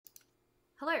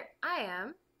Hello, I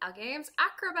am our game's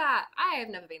Acrobat. I have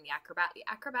never been the Acrobat. The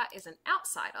Acrobat is an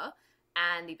outsider,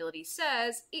 and the ability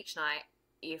says each night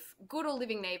if good or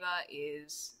living neighbor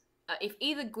is. If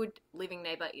either good living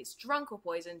neighbor is drunk or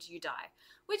poisoned, you die.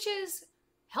 Which is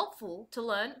helpful to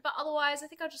learn, but otherwise I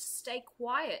think I'll just stay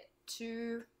quiet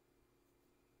to.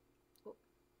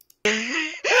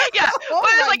 Yeah, Oh but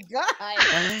my like, god!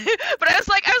 but I was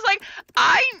like,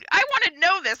 I want to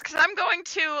know this because I'm going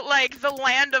to like the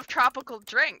land of tropical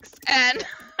drinks, and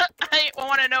I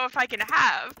want to know if I can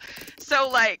have. So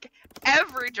like,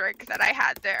 every drink that I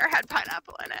had there had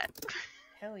pineapple in it.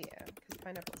 Hell yeah, because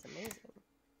pineapple's amazing.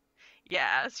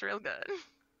 Yeah, it's real good.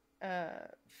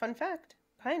 Fun fact: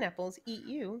 pineapples eat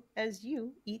you as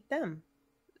you eat them.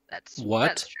 That's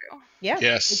What? true. Yeah.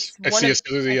 Yes, it's I one see of- a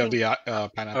smoothie I of think-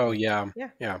 the pineapple. Oh yeah. Yeah.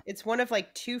 Yeah. It's one of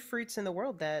like 2 fruits in the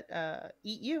world that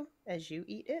eat you as you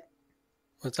eat it.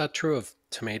 Was that true of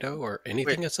tomato or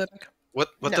anything acidic?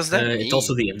 What No. does that mean? It's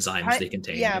also the enzymes they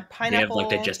contain. yeah, They have pineapple- like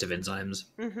digestive enzymes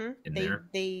in there.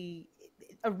 They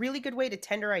a really good way to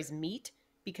tenderize meat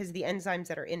because the enzymes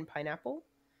that are in pineapple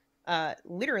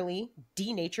literally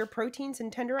denature proteins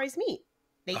and tenderize meat.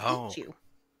 They eat you.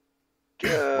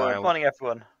 Good Wild. morning,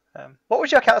 everyone. What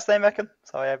was your cat's name, Ekin?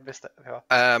 Sorry, I missed it.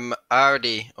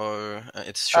 Ardi, or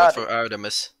it's short Ardi. for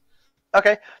Artemis.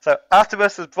 Okay, so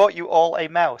Artemis has brought you all a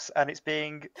mouse, and it's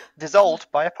being dissolved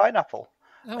by a pineapple.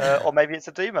 Or maybe it's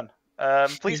a demon.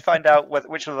 Please find out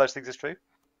which of those things is true.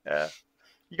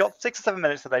 You got 6 or 7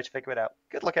 minutes today to figure it out.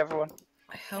 Good luck, everyone.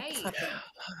 I hope Hey. fucking-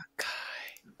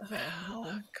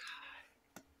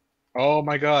 Oh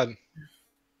my god.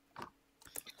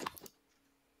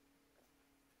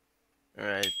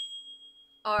 Alright.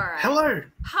 Alright. Hello.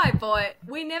 Hi, boy.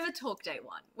 We never talk day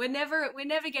one. We're never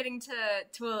getting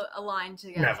to align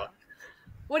together. Never.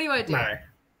 What do you want to do? No.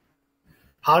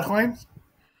 Hard claims?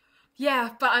 Yeah,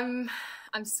 but I'm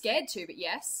scared to, but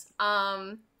yes.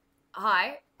 Hi,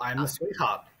 I'm the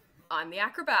sweetheart. I'm the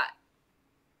Acrobat.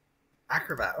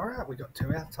 Acrobat. Alright, we got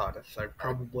 2 outsiders, so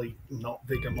probably not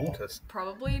Vigor Mortis.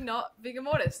 Probably not Vigor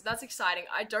Mortis. That's exciting.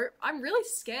 I'm really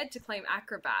scared to claim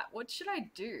Acrobat. What should I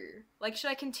do? Like, should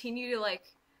I continue to, like,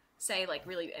 say, like,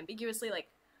 really ambiguously, like,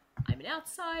 I'm an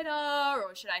outsider?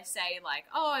 Or should I say, like,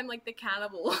 oh, I'm, like, the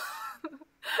cannibal?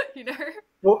 You know?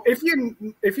 Well, if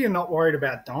you're not worried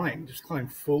about dying, just claim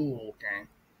full game.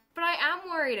 But I am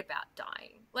worried about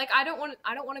dying. Like, I don't want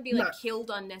to be, like, No. killed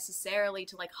unnecessarily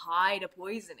to, like, hide a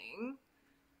poisoning.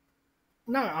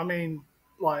 No, I mean,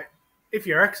 like, if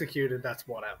you're executed, that's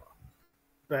whatever.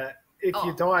 But if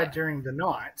you die during the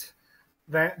night,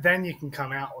 then you can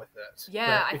come out with it.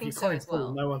 Yeah, but I if think you so claim as well.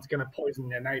 full, no one's going to poison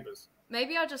your neighbors.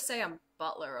 Maybe I'll just say I'm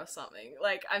butler or something.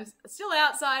 Like, I'm still an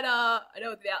outsider. I know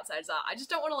what the outsiders are. I just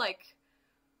don't want to, like...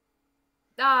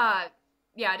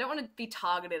 yeah, I don't want to be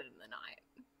targeted in the night.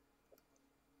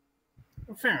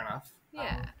 Fair enough.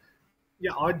 Yeah.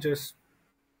 Yeah, I'd just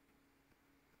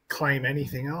claim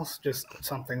anything else, just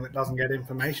something that doesn't get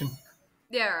information.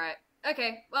 Yeah, right.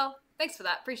 Okay, well, thanks for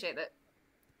that. Appreciate it.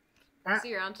 See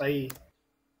you around. Bye.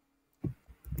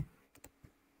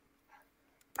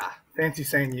 Fancy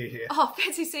seeing you here. Oh,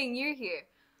 fancy seeing you here.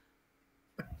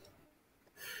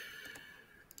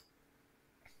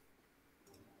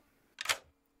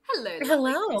 Hello,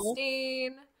 lovely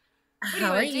Christine. What do How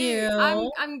wanna are do?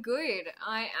 you? I'm good.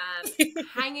 I am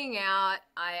hanging out.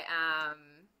 I am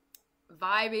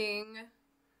vibing.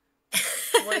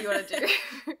 What do you want to do?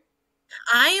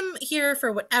 I'm here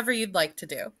for whatever you'd like to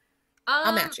do.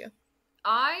 I'll match you.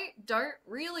 I don't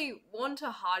really want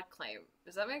a hard claim.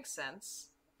 Does that make sense?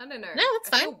 I don't know. No, that's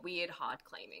I fine. feel weird hard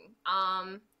claiming.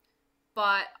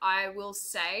 But I will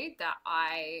say that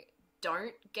I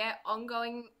don't get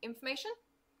ongoing information.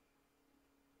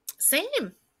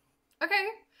 Same. Okay,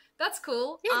 that's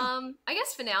cool. Yeah. I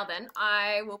guess for now then,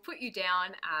 I will put you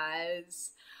down as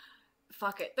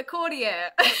fuck it, the courtier,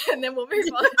 and then we'll move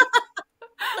on.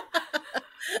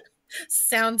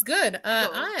 Sounds good. Cool.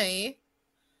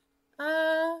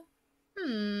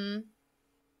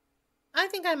 I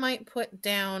think I might put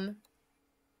down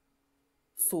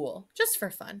fool just for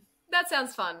fun. That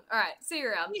sounds fun. All right, see you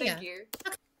around. Yeah. Thank you.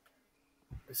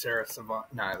 Is there a savant?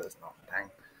 No, there's not.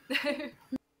 Dang.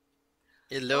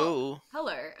 Hello.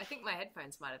 Hello. I think my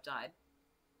headphones might have died.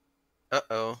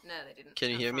 Uh-oh. No, they didn't. Can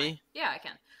you I'm hear fine. me? Yeah, I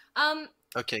can.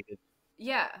 Okay, good.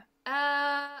 Yeah.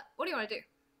 What do you want to do?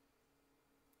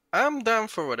 I'm down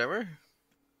for whatever.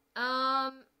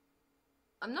 I'm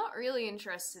not really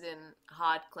interested in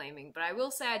hard claiming, but I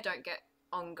will say I don't get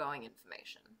ongoing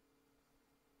information.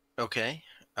 Okay.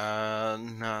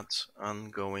 Not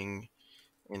ongoing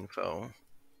info.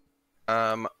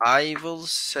 I will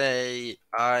say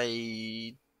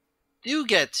I do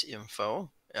get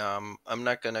info. I'm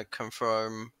not gonna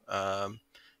confirm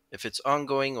if it's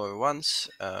ongoing or once,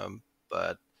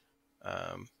 but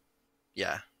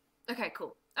yeah. Okay,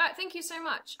 cool. All right, thank you so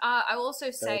much. I will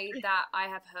also say that I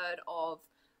have heard of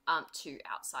 2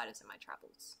 outsiders in my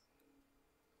travels.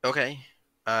 Okay,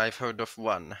 I've heard of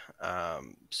one.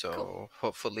 So Cool.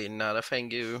 hopefully not a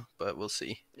Fengu, but we'll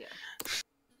see. Yeah.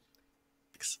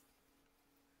 Thanks.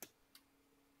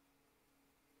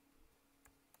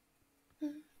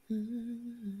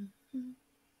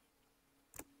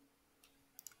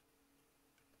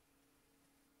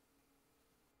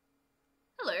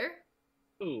 Hello.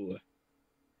 Ooh,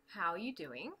 How are you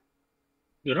doing?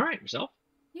 doing all right yourself?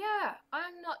 Yeah,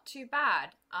 I'm not too bad.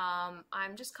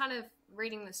 I'm just kind of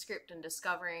reading the script and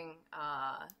discovering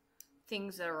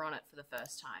things that are on it for the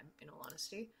first time, in all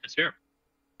honesty. That's fair.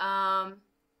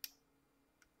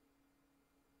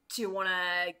 Do you want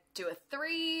to do a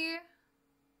 3?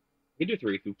 We do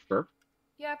 3 if you prefer.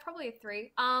 Yeah, probably a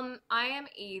 3. I am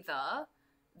either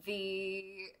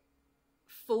the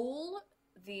fool,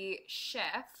 the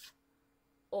chef,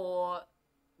 or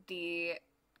the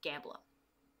gambler.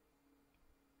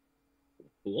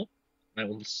 Cool. I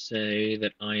will say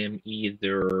that I am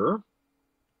either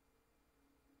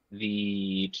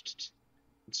the,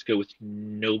 let's go with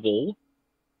noble,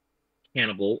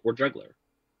 cannibal, or juggler.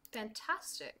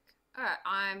 Fantastic. Alright,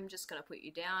 I'm just going to put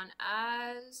you down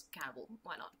as cannibal.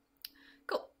 Why not?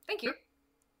 Cool. Thank you.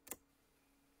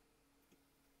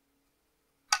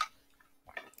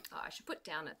 Oh, I should put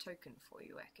down a token for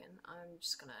you, Ekin. I'm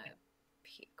just going to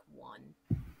pick one.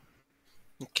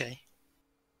 Okay.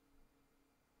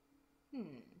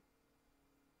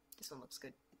 This one looks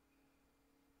good.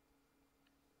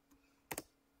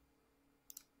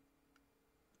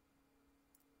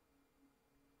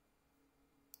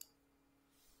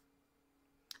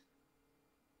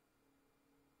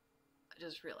 I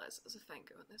just realized there's a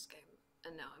Fango in this game,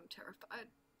 and now I'm terrified.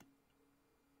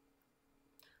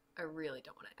 I really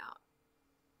don't want to out.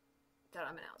 That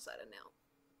I'm an outsider now.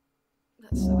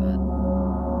 That's so bad.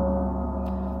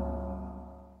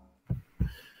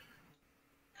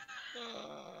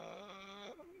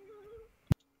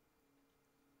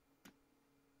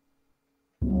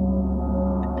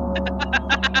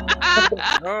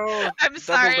 Oh, I'm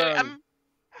sorry. down.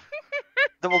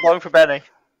 Double down for Benny.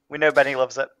 We know Benny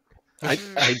loves it. I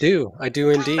do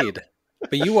indeed.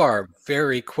 But you are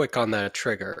very quick on that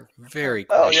trigger. Very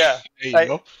quick. Oh yeah. There you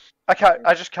go.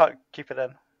 I just can't keep it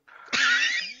in.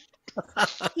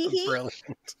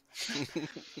 Brilliant.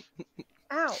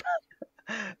 Ow.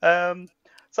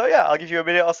 So yeah, I'll give you a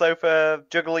minute or so for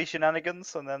juggly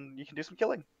shenanigans, and then you can do some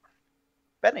killing.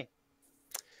 Benny.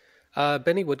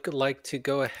 Benny would like to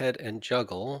go ahead and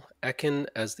juggle Ekin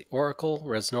as the Oracle,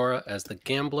 Resnora as the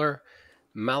Gambler,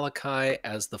 Malachi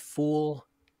as the Fool,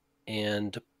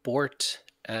 and Bort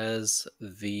as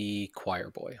the Choir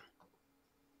Boy.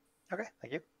 Okay,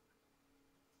 thank you.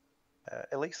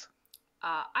 Elise.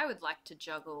 I would like to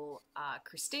juggle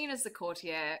Christine as the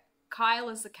Courtier, Kyle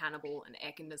as the Cannibal, and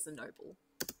Ekin as the Noble.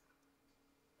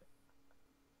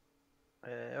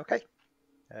 Okay.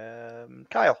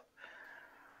 Kyle.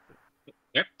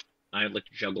 Yep. I'd like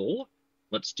to juggle.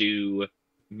 Let's do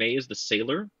May as the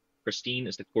Sailor, Christine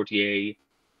as the Courtier,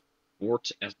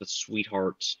 Bort as the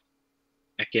Sweetheart,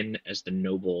 Ekin as the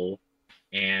Noble,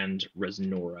 and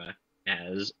Resnora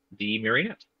as the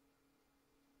Marionette.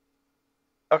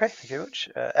 Okay, thank you very much.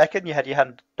 Ekin, you had your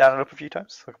hand down and up a few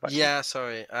times. Yeah,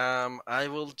 sorry. I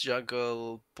will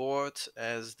juggle Bort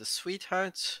as the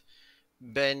Sweetheart,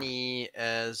 Benny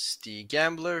as the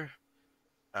Gambler,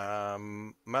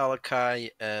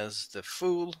 Malachi as the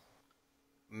Fool,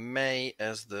 May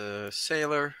as the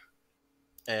Sailor,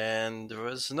 and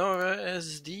Resnora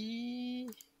as the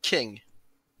King.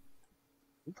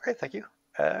 Okay, thank you.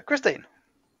 Christine.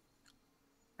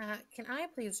 Can I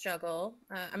please juggle?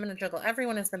 I'm going to juggle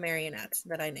everyone as the marionette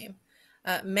that I name.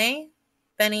 May,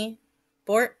 Benny,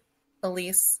 Bort,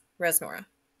 Elise, Resnora.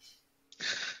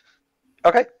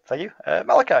 Okay, thank you.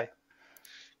 Malachi.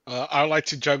 I'd like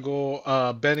to juggle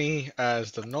Benny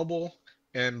as the Noble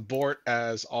and Bort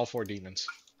as all 4 demons.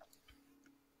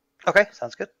 Okay,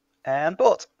 sounds good. And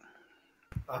Bort.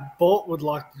 Bort would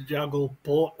like to juggle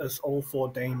Bort as all 4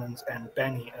 demons and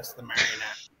Benny as the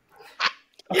marionette.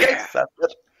 Okay, sounds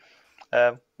good.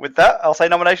 With that, I'll say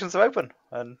nominations are open.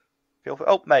 And feel free.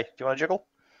 Oh, May, do you want to jiggle?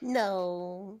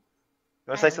 No.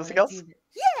 You want to say something else?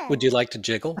 Yeah. Would you like to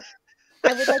jiggle?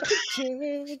 I would like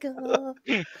to jiggle.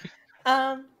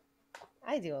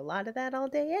 I do a lot of that all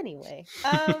day anyway.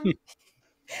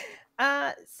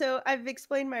 So I've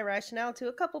explained my rationale to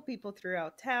a couple people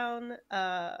throughout town.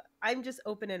 I'm just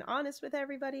open and honest with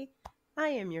everybody. I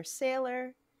am your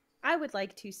sailor. I would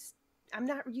like to. I'm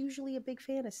not usually a big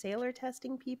fan of sailor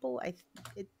testing people.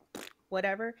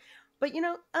 Whatever. But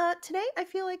today I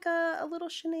feel like a little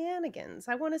shenanigans.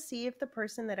 I want to see if the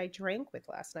person that I drank with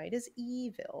last night is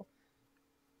evil.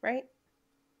 Right?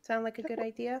 Sound like a good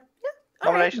idea? Yeah.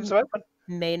 All Nominations are open.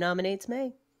 May nominates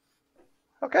May.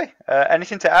 Okay.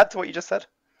 Anything to add to what you just said?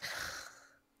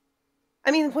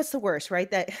 I mean, what's the worst, right?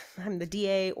 That I'm the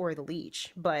DA or the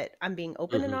leech, but I'm being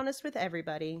open and honest with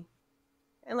everybody.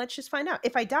 And let's just find out.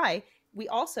 If I die,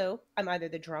 I'm either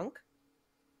the drunk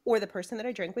or the person that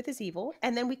I drank with is evil,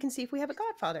 and then we can see if we have a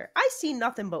godfather. I see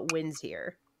nothing but wins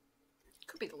here.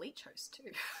 Could be the leech host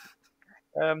too.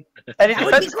 Any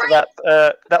defense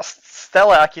to that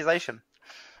stellar accusation?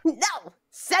 No!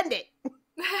 Send it!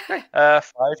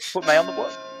 5 put May on the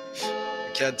board.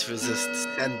 Can't resist.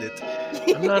 Send it.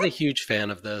 I'm not a huge fan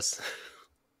of this.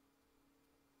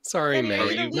 Sorry,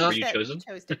 May. Were you chosen?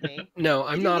 No,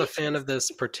 I'm not a fan of this,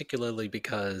 particularly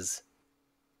because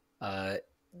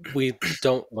we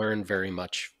don't learn very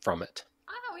much from it.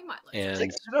 I know we might learn.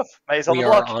 And May's on we the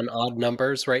are block. on odd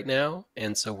numbers right now,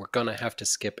 and so we're gonna have to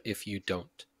skip if you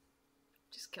don't.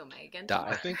 Just kill May again. Die.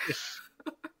 I think if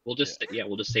we'll just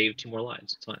save 2 more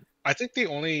lives. It's fine. I think the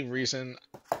only reason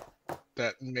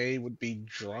that May would be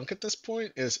drunk at this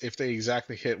point is if they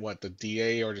exactly hit what, the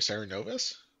DA or the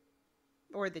Serenovus?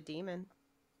 Or the demon.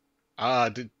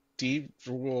 The Demon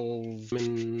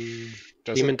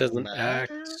doesn't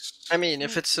act. I mean,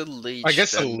 if it's a leech, I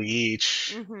guess a then,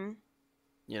 leech.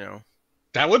 you know,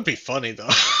 That would be funny though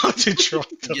to drunk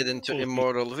get into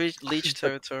immortal leech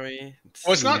territory.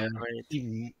 Well, it's not.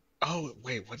 great. Oh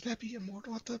wait, wouldn't that be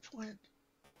immortal at that point?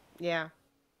 Yeah.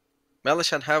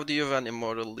 Melishan, how do you run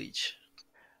immortal leech?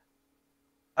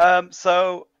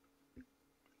 So,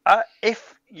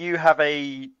 if you have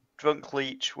a drunk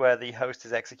leech where the host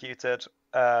is executed,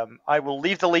 I will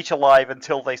leave the leech alive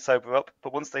until they sober up.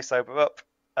 But once they sober up,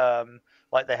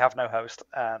 they have no host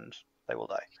and they will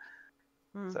die.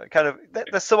 So kind of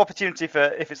there's some opportunity for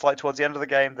if it's like towards the end of the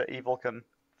game that evil can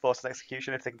force an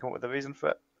execution if they can come up with a reason for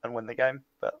it and win the game.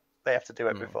 But they have to do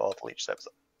it before the leech sobers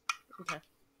up. Okay.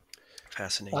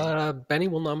 Fascinating. Benny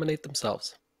will nominate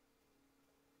themselves.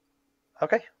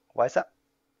 Okay, why is that?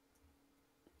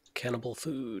 Cannibal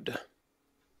food.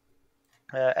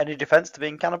 Any defense to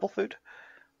being cannibal food?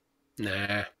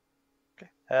 Nah. Okay.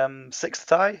 6 to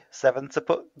tie, 7 to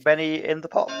put Benny in the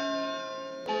pot.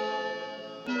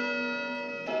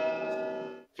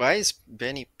 Why is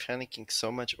Benny panicking so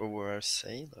much over our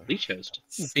sailor? Leech host.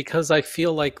 Because I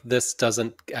feel like this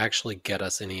doesn't actually get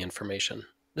us any information.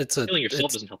 Killing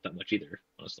yourself doesn't help that much either,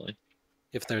 honestly.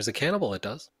 If there's a cannibal, it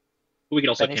does. But we could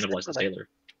also Benny's cannibalize the sailor.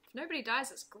 If nobody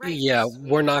dies, it's great. Yeah, because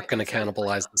we're not write going to the sailor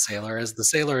cannibalize the sailor, as the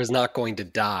sailor is not going to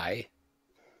die.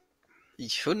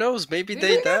 Who knows? Maybe We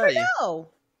they never die. know.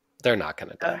 They're not going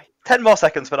to die. 10 more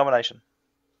seconds for nomination.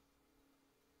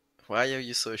 Why are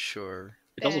you so sure?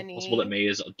 It's also possible that May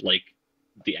is like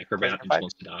the acrobat and she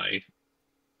wants to die.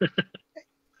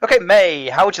 Okay, May,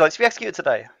 how would you like to be executed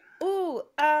today? Ooh,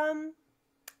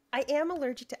 I am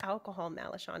allergic to alcohol,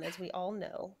 Malishon, as we all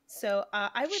know. So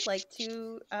I would like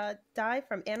to die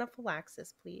from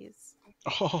anaphylaxis, please.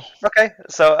 Oh. Okay,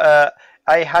 so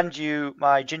I hand you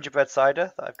my gingerbread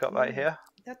cider that I've got right here.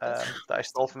 That I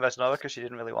stole from Vesnora because she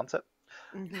didn't really want it.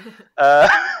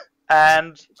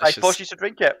 And I force you to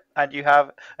drink it, and you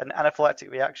have an anaphylactic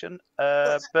reaction.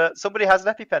 But somebody has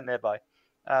an EpiPen nearby,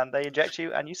 and they inject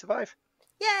you, and you survive.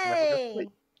 Yay!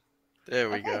 There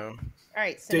we go. All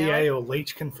right, so DA or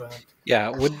leech confirmed.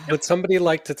 Yeah, would somebody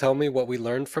like to tell me what we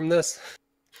learned from this?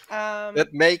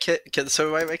 That May can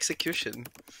survive execution.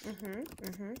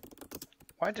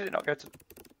 Why did it not go to...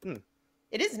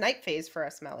 It is night phase for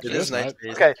us, Malishon. It is night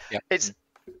phase. Okay, Yeah. it's...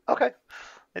 Okay.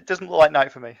 It doesn't look like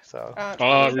night for me, so...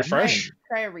 Refresh?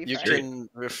 Try a refresh. You can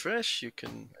refresh, you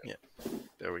can... Yeah,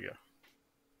 there we go.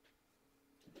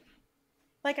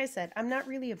 Like I said, I'm not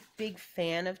really a big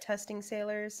fan of testing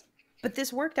sailors, but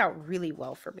this worked out really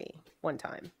well for me one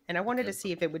time. And I wanted to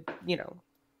see if it would,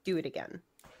 do it again.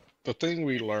 The thing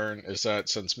we learn is that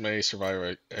since May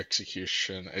survived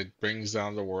execution, it brings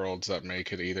down the worlds that May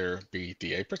could either be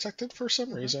DA protected for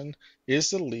some reason, is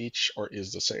the leech, or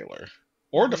is the sailor.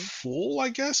 Or the fool, I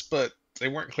guess, but they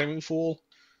weren't claiming fool.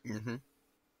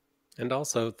 And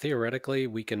also, theoretically,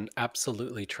 we can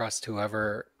absolutely trust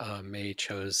whoever May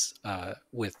chose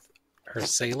with her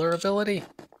sailor ability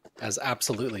as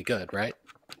absolutely good, right?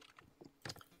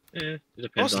 It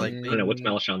depends on... I don't know, what's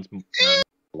Malishon's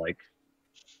like?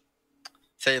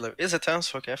 Sailor is a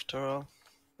townsfolk after all.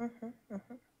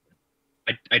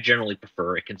 I generally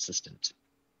prefer a consistent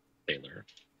sailor.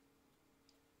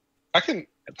 I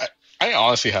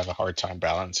honestly have a hard time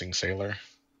balancing sailor.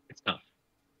 It's tough.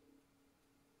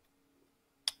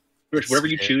 Whatever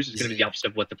you choose is going to be the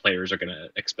opposite of what the players are going to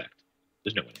expect.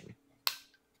 There's no winning.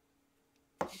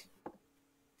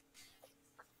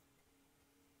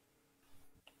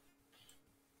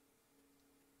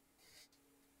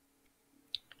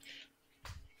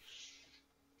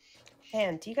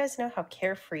 Man, do you guys know how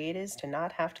carefree it is to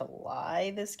not have to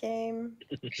lie this game?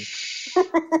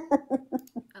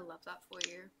 I love that for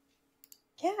you.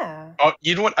 Yeah. Oh,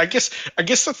 you know what? I guess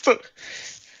that's the.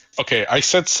 Okay, I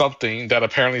said something that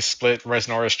apparently split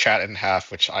Resnora's chat in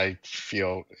half, which I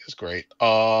feel is great.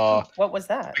 What was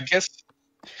that? I guess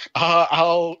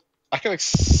I can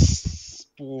explain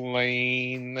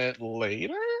it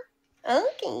later.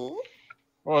 Okay.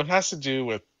 Well, it has to do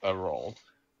with a role.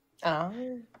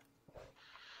 Oh.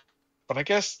 But I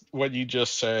guess what you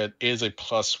just said is a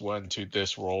 +1 to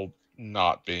this role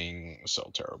not being so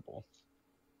terrible.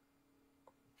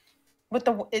 With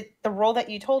the role that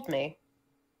you told me.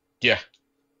 Yeah.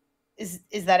 Is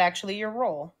that actually your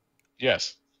role?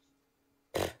 Yes.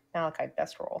 Malachi,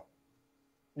 best role.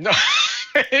 No,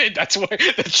 that's why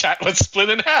the chat was split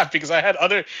in half because I had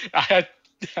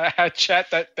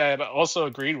chat that also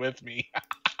agreed with me.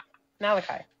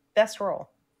 Malachi, best role.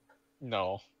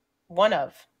 No. One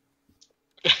of.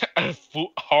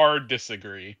 Hard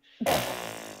disagree.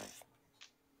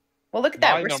 Well, look at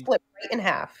that. We're split right in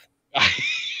half.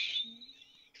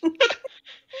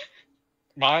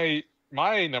 My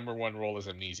number one role is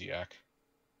Amnesiac.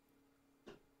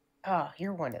 Oh,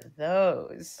 you're one of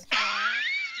those.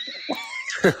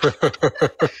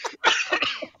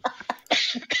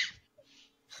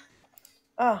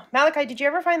 Oh, Malachi, did you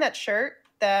ever find that shirt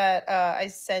that I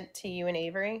sent to you and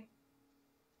Avery?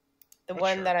 The What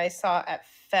one shirt? that I saw at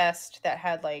Fest that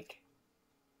had like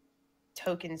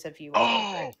tokens of you.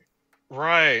 Oh,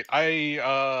 right.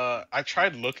 I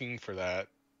tried looking for that.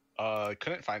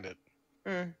 Couldn't find it.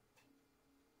 Mm.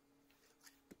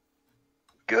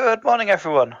 Good morning,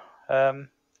 everyone.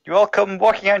 You all come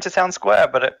walking out into town square,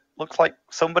 but it looks like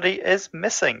somebody is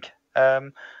missing.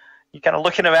 You're kind of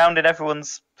looking around in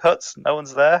everyone's huts. No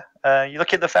one's there. You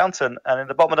look at the fountain, and in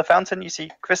the bottom of the fountain, you see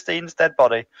Christine's dead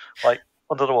body, like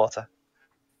under the water.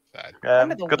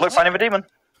 Good luck finding the demon.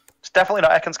 It's definitely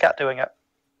not Ekken's cat doing it.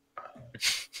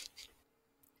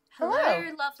 Hello,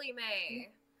 Hello. lovely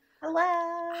May.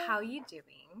 Hello. How are you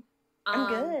doing? I'm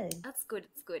good. That's good.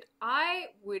 It's good.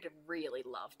 I would really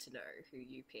love to know who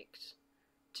you picked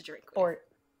to drink with. Bort.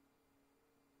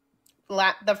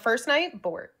 The first night,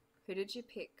 Bort. Who did you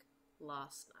pick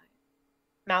last night?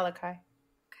 Malachi. Okay.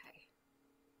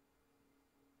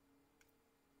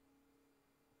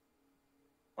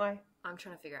 Why? I'm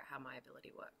trying to figure out how my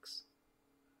ability works.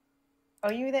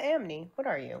 Oh, you the Amni. What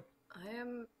are you? I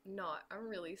am not. I'm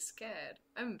really scared.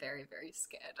 I'm very, very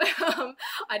scared.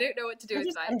 I don't know what to do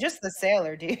with that. I'm just the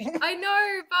sailor, dude. I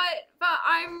know, but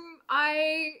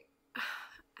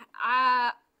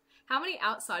how many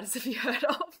outsiders have you heard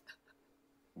of?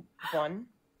 One.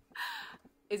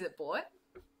 Is it Bort?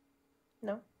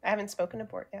 No, I haven't spoken to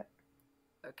Bort yet.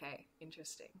 Okay,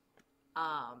 interesting.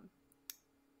 I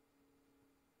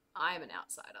am an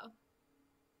outsider.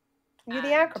 You're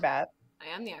the acrobat. I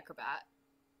am the acrobat.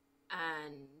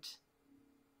 And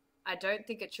I don't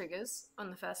think it triggers on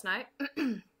the first night.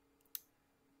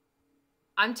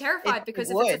 I'm terrified because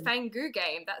if it's a Fangu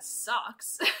game, that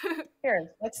sucks.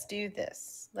 Here, let's do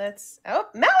this. Oh,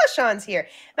 Malishon's here.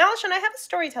 Malishon, I have a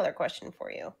storyteller question for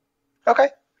you. Okay.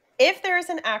 If there is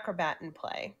an acrobat in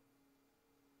play,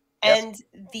 Yes. and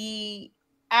the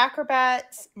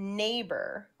acrobat's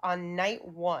neighbor on night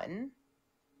 1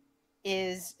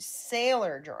 is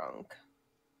sailor drunk.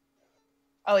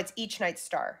 Oh, it's each night's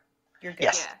star. You're good.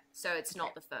 Yes. Yeah, so it's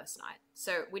not the first night.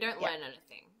 So we don't learn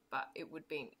anything, but it would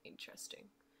be interesting.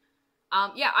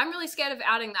 Yeah, I'm really scared of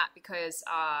outing that because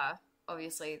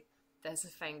obviously there's a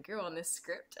Fangu on this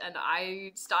script, and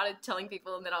I started telling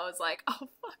people, and then I was like, oh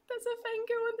fuck, there's a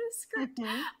Fangu on this script.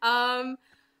 Mm-hmm.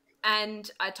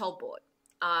 And I told Bort.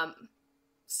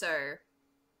 So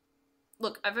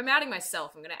look, if I'm outing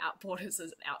myself, I'm going to out Bort as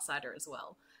an outsider as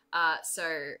well.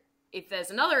 So if there's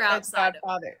another outsider,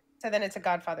 Godfather. So then it's a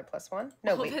Godfather +1.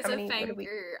 No, wait. there's How many? a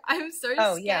Fangu. I'm so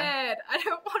scared. Yeah. I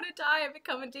don't want to die and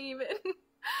become a demon.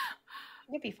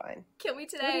 You'll be fine. Kill me You'll be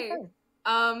today.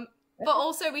 fine. But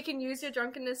also we can use your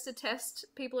drunkenness to test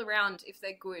people around if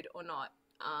they're good or not.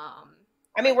 I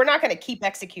mean, we're not going to keep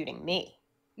executing me.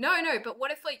 No, but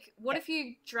what if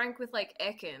you drank with like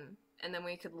Ekin, and then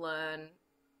we could learn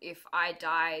if I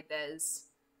die, there's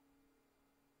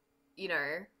you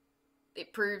know,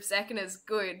 it proves Ekin is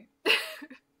good.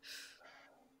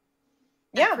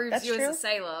 Yeah, proves that's you true. as a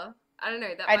sailor. I don't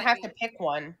know. That I'd might have be... to pick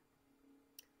one.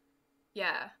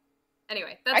 Yeah.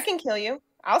 Anyway, I can kill you.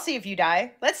 I'll see if you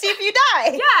die. Let's see if you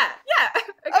die. Yeah.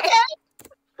 Okay.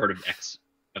 Part of X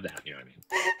of that, you know what I mean?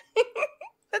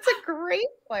 That's a great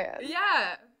plan.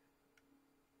 Yeah.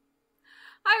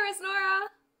 Hi, Resnora.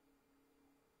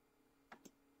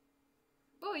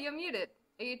 Oh, you're muted.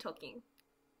 Are you talking?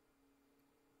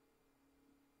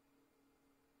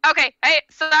 Okay, hey,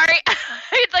 sorry.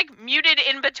 It's like muted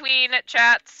in between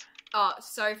chats. Oh,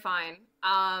 so fine.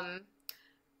 I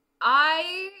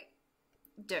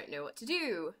don't know what to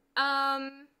do.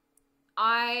 I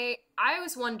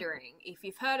was wondering if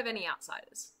you've heard of any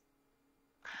outsiders.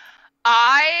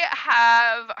 I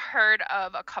have heard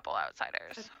of a couple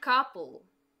outsiders. A couple.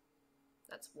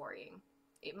 That's worrying.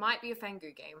 It might be a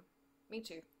Fangu game. Me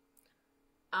too.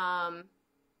 I've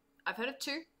heard of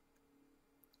 2.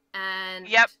 And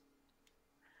Yep.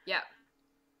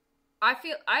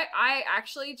 I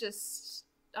actually just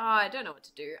I don't know what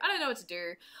to do. I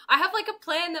have like a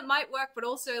plan that might work, but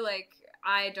also like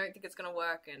I don't think it's gonna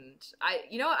work, and I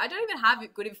don't even have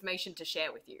good information to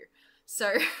share with you. So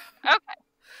Okay.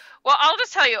 Well, I'll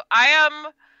just tell you, I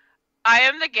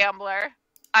am the gambler.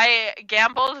 I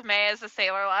gambled May as a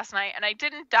sailor last night, and I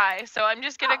didn't die. So I'm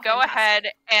just gonna go ahead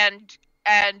and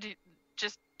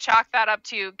just chalk that up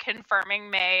to confirming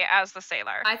May as the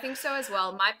sailor. I think so as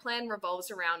well. My plan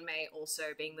revolves around May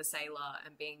also being the sailor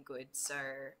and being good. So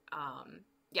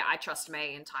yeah, I trust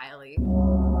May entirely.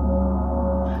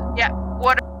 Yeah.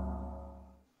 What?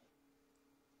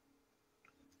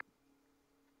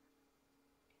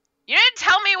 You didn't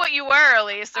tell me what you were,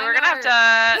 Elise, so we're gonna have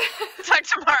to talk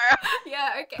tomorrow.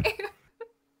 Yeah. Okay.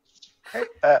 Hey,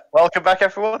 welcome back,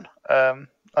 everyone.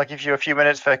 I'll give you a few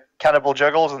minutes for cannibal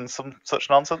juggles and some such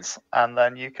nonsense, and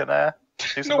then you can do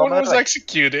some No one was murdering.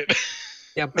 executed.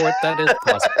 Yeah, Bort, that is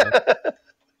possible.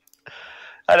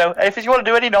 I know. If you want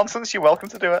to do any nonsense, you're welcome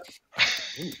to do it.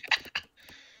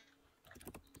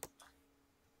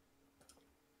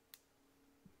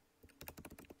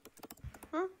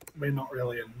 We're not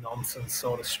really a nonsense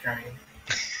sort of stream.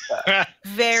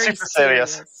 Very Super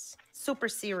serious. Super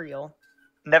serial.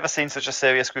 Never seen such a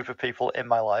serious group of people in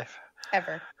my life.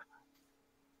 Ever.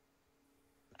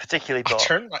 Particularly I'll Bort.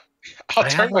 turn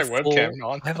my webcam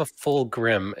on. I have a full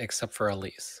Grim except for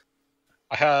Elise.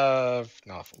 I have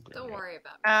not a full Grim. Don't worry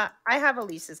about me. I have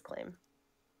Elise's claim.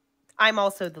 I'm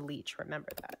also the leech, remember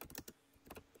that.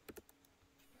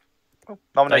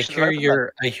 I hear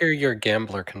your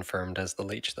gambler confirmed as the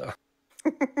leech, though.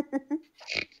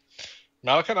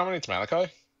 Malachi nominates Malachi.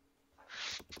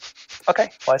 Okay,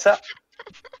 why is that?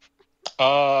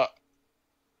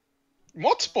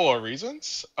 Multiple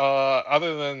reasons.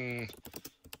 Other than,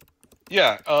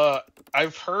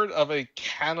 I've heard of a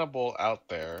cannibal out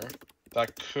there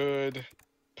that could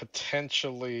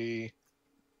potentially.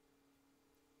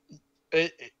 I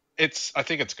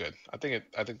think it's good. I think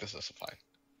this is fine.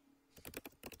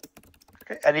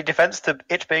 Okay. Any defense to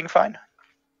it being fine?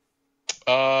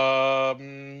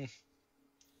 I'm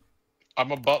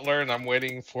a butler and I'm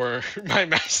waiting for my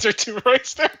master to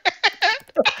roaster.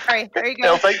 Alright, there you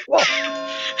go. It'll take 4. I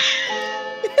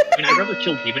mean, I'd rather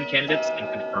kill demon candidates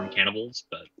than confirm cannibals,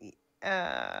 but...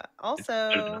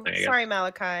 Also, sorry,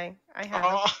 Malachi. I have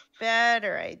a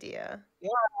better idea.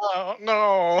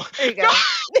 No. There you go.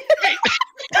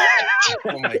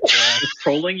 Oh my god. Just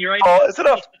trolling your idea? Oh, it's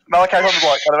enough. Malachi's on the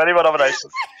block. Are there any more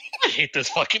nominations? I hate this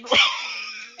fucking...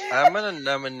 I'm gonna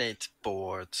nominate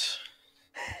Bort.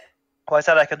 Why is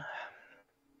that,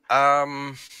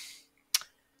 Ekin?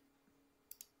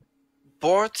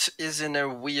 Bort is in a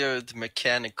weird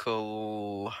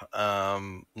mechanical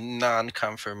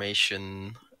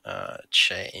non-confirmation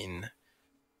chain.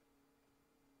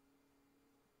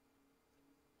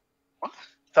 Is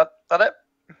that it?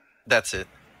 That's it.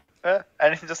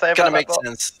 Anything to say It's about gonna that? make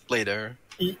sense later.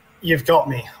 You've got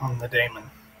me on the demon.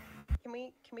 Can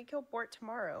we kill Bort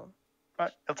tomorrow?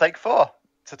 Right, it'll take 4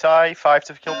 to tie, 5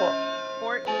 to kill Bort.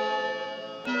 Bort.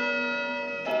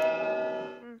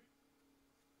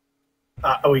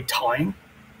 Are we tying?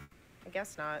 I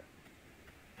guess not.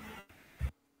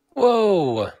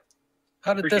 Whoa!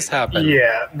 How did this happen?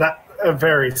 Yeah, that a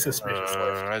very suspicious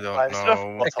list. I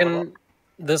don't know.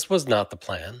 This was not the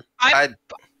plan. I'm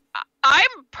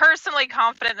personally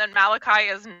confident that Malachi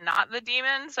is not the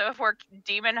demon, so if we're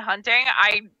demon hunting,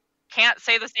 I can't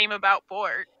say the same about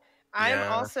Bort.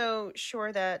 I'm also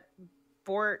sure that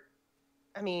Bort,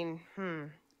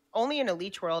 only in a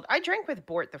leech world. I drank with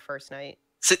Bort the first night.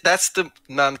 See, that's the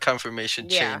non-confirmation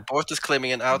Yeah. chain. Bort is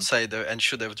claiming an outsider and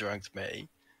should have drunk May.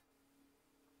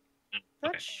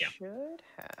 That Okay, yeah. should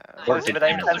have. What is it,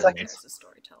 I 10 don't seconds? as a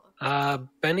storyteller.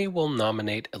 Benny will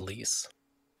nominate Elise.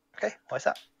 Okay, why is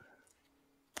that?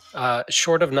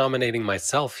 Short of nominating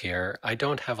myself here, I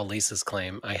don't have Elise's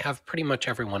claim. I have pretty much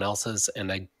everyone else's,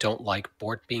 and I don't like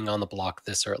Bort being on the block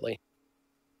this early.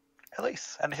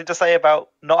 Elise, anything to say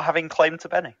about not having claim to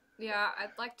Benny? Yeah,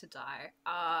 I'd like to die.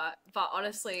 But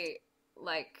honestly,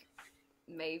 like,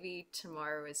 maybe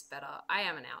tomorrow is better. I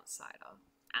am an outsider,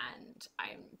 and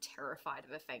I'm terrified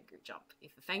of a Fangu jump.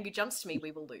 If a Fangu jumps to me,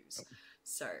 we will lose.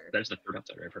 So That's the third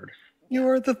outsider I've heard.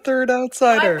 You're the third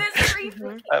outsider. There's 3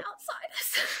 freaking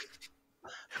outsiders.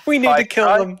 We need to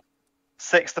kill them.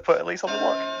 6 to put Elise on the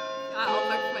block. I'll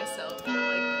vote for myself. But,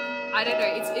 like, I don't know.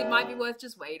 It might be worth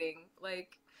just waiting.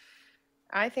 Like,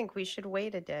 I think we should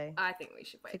wait a day. I think we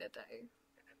should wait a day.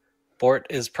 Bort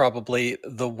is probably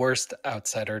the worst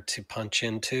outsider to punch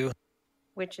into.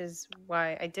 Which is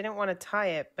why I didn't want to tie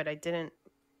it, but I didn't.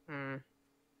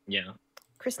 Yeah.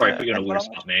 Christina, Sorry, put you in a weird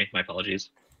spot, May. My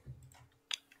apologies.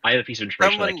 I have a piece of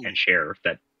information that I can't share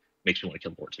that makes me want to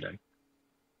kill Bort today.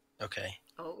 Okay.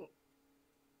 Oh.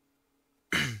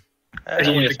 It's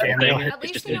only a small thing. At It's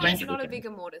least just you an know it's additional not a thing. Vigor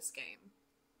Mortis game.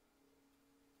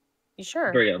 You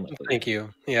sure? Very unlikely. Thank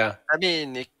you. Yeah. I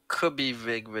mean, it could be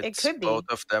Vig with It could be. both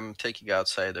of them taking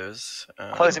outsiders.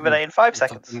 Closing Benny in 5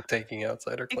 seconds. I'm taking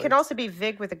outsider It claims. could also be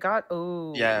Vig with a god.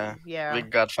 Oh, Yeah, yeah. Vig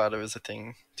Godfather is a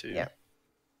thing too. Yeah.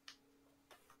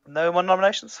 No more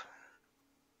nominations?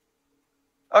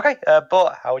 Okay,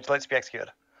 but how would you like to be executed?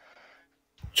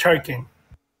 Choking.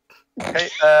 Okay,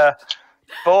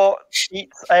 Bort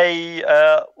eats a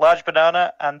large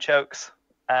banana and chokes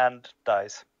and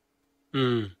dies.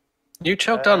 You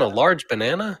choked on a large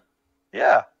banana?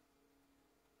 Yeah.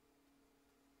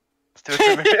 Let's do a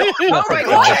true reveal. Oh my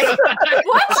god!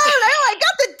 What? Oh no! I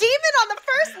got the demon on the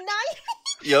first night.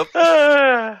 Yep.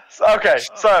 Okay,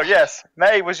 so yes,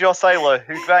 May was your sailor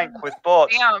who drank with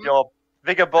Bort Damn. your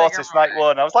Vigor Mortis Vigor night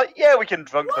 1. I was like, yeah, we can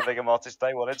drunk the Vigor Mortis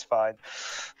day 1, it's fine.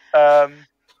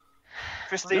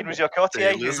 Christine was your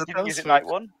courtier who didn't use it night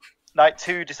 1. Night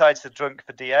 2 decides to drunk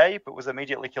for DA, but was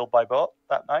immediately killed by Bort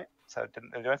that night, so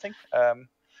didn't really do anything.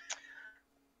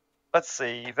 Let's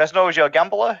see. Vesnor was your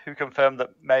gambler, who confirmed that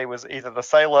May was either the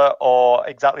sailor or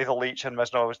exactly the leech, and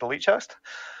Vesnor was the leech host.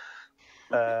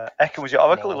 Ekin was your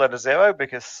oracle, who led a 0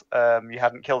 because you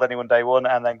hadn't killed anyone day 1,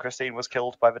 and then Christine was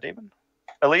killed by the demon.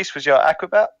 Elise was your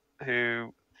acrobat,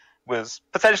 who was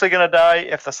potentially going to die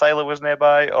if the sailor was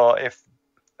nearby, or if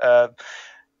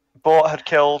Bort had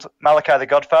killed Malachi the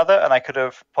Godfather, and I could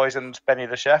have poisoned Benny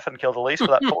the chef and killed Elise,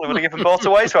 but that probably would have given Bort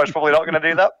away, so I was probably not going to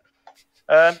do that.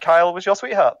 And Kyle was your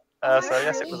sweetheart. So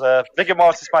yes, it was a Vigor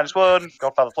Mortis -1,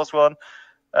 Godfather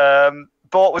 +1.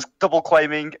 Bort was double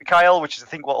claiming Kyle, which is I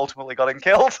think what ultimately got him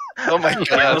killed. Oh my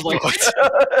god!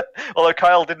 Although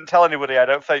Kyle didn't tell anybody, I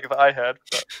don't think that I heard.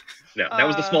 But... No, that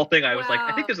was the small thing. I was like,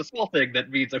 I think there's a small thing that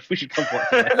means that we should come for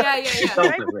it.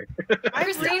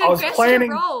 Christina, guess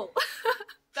your role.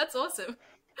 That's awesome.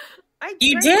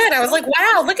 You did. I was like,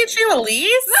 wow, look at you,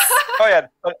 Elise. Oh yeah,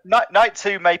 night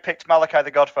 2, May picked Malachi the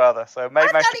Godfather, so May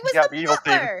managed to pick out the evil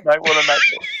team. Night 1 and night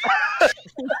 2.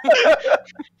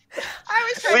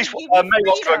 I was At least May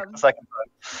was drunk the second time.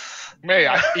 May,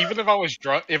 even if I was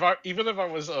drunk, even if I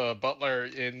was a butler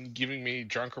in giving me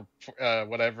drunk or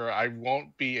whatever, I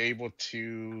won't be able to.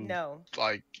 No.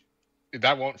 Like,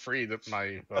 that won't free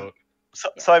my vote.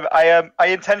 So I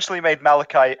intentionally made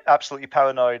Malachi absolutely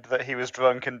paranoid that he was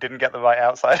drunk and didn't get the right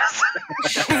outsiders.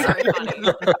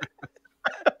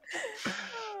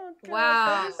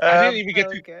 Wow. I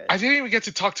didn't even get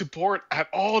to talk to Bort at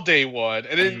all day 1,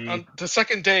 and then on the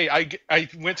second day I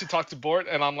went to talk to Bort,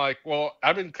 and I'm like, well,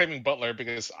 I've been claiming Butler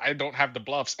because I don't have the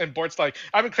bluffs, and Bort's like,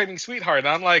 I've been claiming Sweetheart, and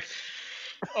I'm like,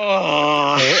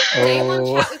 oh. Day 1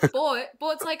 chat with Bort.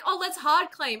 Bort's like, oh, let's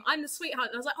hard claim. I'm the sweetheart.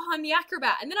 And I was like, oh, I'm the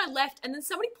acrobat. And then I left, and then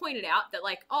somebody pointed out that,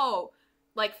 like, oh,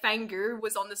 like, Fangu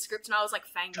was on the script, and I was like,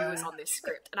 Fangu was on this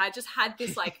script. And I just had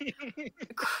this, like,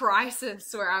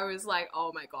 crisis where I was like,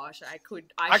 oh my gosh, I Actually,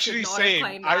 should not have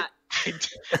claimed that.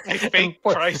 I faked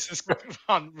crisis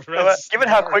on given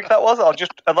how quick that was, I'll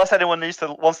just, unless anyone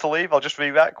wants to leave, I'll just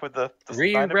re-rack with the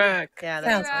re-rack. Yeah,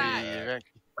 that's right.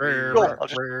 Cool. I'll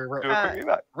just do a quick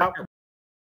re-rack.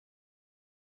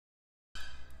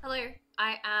 Hello,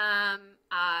 I am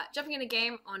jumping in a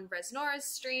game on Resnora's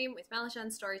stream with Malashan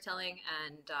Storytelling,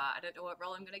 and I don't know what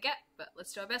role I'm going to get, but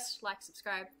let's do our best. Like,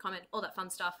 subscribe, comment, all that fun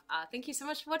stuff. Thank you so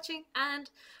much for watching, and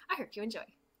I hope you enjoy.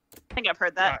 I think I've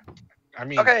heard that. I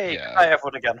mean, okay, hi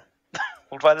everyone again.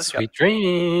 We'll try this again. Sweet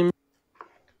dream.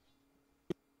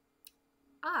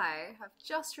 I have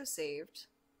just received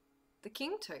the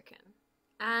King token,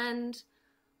 and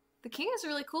The king is a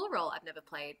really cool role. I've never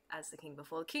played as the king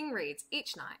before. The king reads,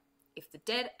 each night, if the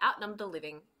dead outnumber the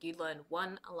living, you learn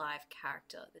one alive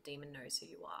character. The demon knows who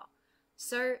you are.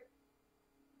 So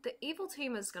the evil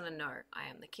team is going to know I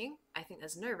am the king. I think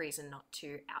there's no reason not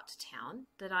to out town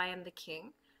that I am the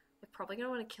king. They're probably going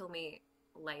to want to kill me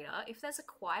later. If there's a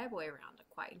choir boy around, I'm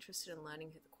quite interested in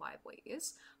learning who the choir boy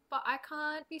is, but I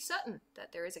can't be certain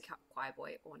that there is a choir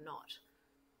boy or not.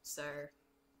 So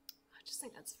I just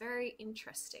think that's very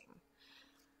interesting.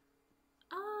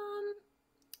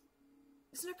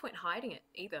 There's no point hiding it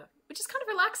either, which is kind of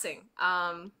relaxing.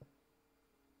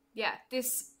 Yeah,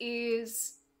 this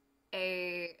is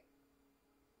a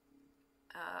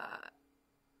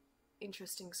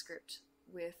interesting script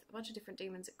with a bunch of different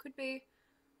demons. It could be,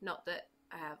 not that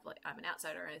I have like I'm an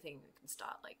outsider or anything and can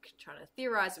start like trying to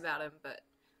theorize about him, but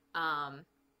yeah,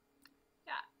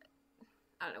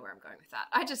 I don't know where I'm going with that.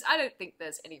 I don't think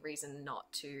there's any reason not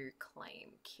to claim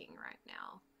king right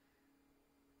now.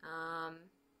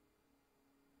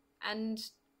 And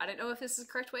I don't know if this is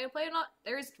the correct way to play or not.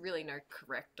 There is really no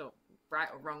correct or right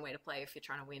or wrong way to play if you're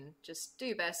trying to win. Just do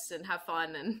your best and have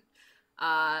fun and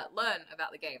learn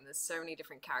about the game. There's so many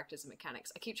different characters and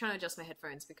mechanics. I keep trying to adjust my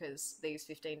headphones because these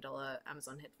 $15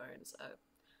 Amazon headphones are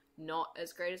not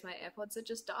as great as my AirPods that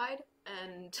just died,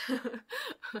 and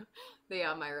they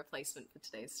are my replacement for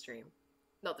today's stream.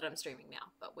 Not that I'm streaming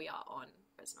now, but we are on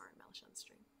Resnora and Melishan's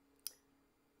stream.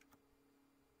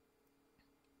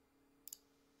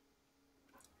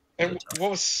 And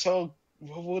what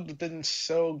would have been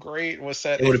so great was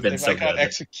that It would have been if so good.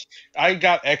 I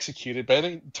got executed.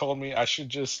 Benny told me I should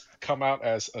just come out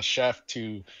as a chef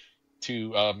to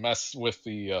mess with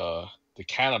the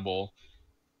cannibal.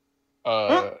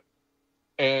 But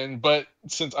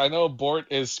since I know Bort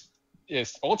is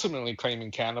ultimately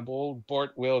claiming cannibal,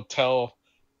 Bort will tell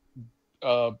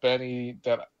Benny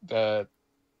that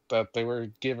they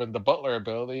were given the butler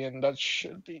ability, and that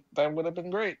would have been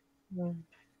great.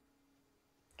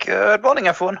 Good morning,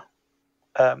 everyone.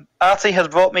 Artie has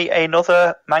brought me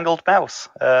another mangled mouse.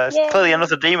 It's clearly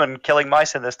another demon killing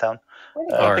mice in this town.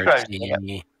 Artie.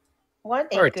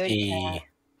 What a Artie. good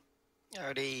cat.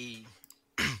 Artie.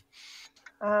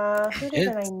 Who did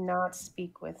I not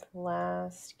speak with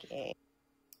last game?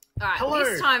 Alright, Hello.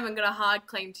 this time I'm going to hard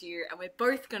claim to you, and we're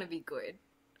both going to be good.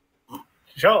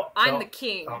 Sure. I'm the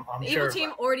king. I'm the sure evil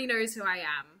team already knows who I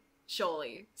am,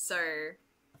 surely. So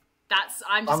I'm just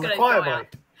I'm the going to go choir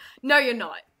out. boy. No, you're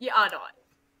not. You are not.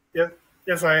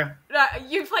 Yes, I am. No,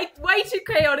 you played way too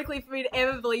chaotically for me to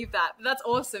ever believe that. But that's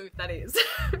awesome if that is.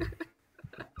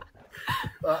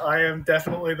 I am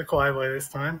definitely the choir boy this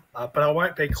time, but I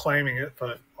won't be claiming it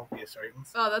for obvious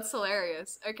reasons. Oh, that's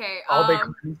hilarious. Okay. I'll be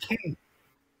claiming king.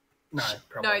 No,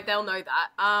 probably. No, they'll know that.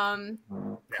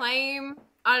 Claim.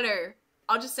 I don't know.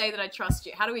 I'll just say that I trust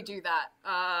you. How do we do that?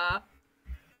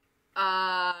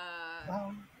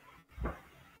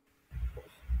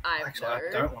 Actually,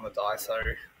 I don't want to die, so...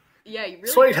 Yeah, you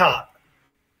really Sweetheart!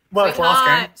 Well, it's last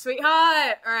game.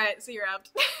 Sweetheart! Alright, see you around.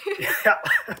 Yeah.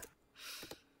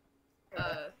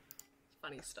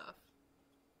 Funny stuff.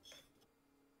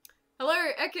 Hello,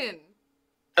 Ekin!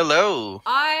 Hello!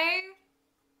 I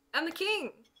am the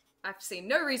king! I've seen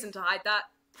no reason to hide that,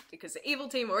 because the evil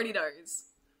team already knows.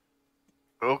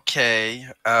 Okay,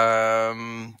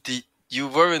 you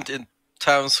weren't in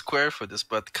town square for this,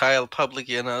 but Kyle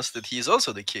publicly announced that he's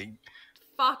also the king.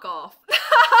 Fuck off.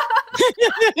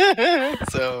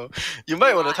 So, you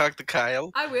might want to talk to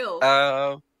Kyle. I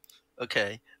will.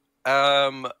 Okay.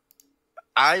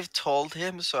 I've told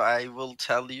him, so I will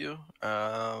tell you.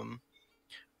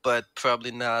 But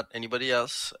probably not anybody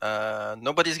else.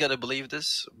 Nobody's gonna believe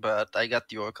this, but I got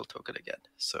the Oracle token again,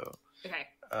 so... Okay.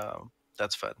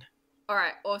 That's fun.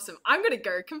 Alright, awesome. I'm gonna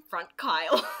go confront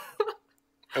Kyle.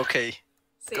 Okay.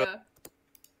 See ya.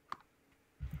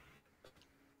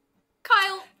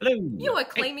 Kyle, Hello. you are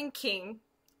claiming king,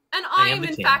 and I I am am the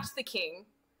in king. fact the king.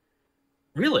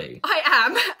 Really? I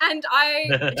am, and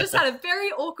I just had a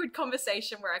very awkward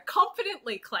conversation where I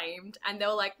confidently claimed, and they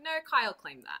were like, no, Kyle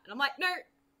claimed that. And I'm like, no,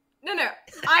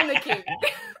 I'm the king.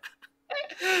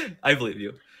 I believe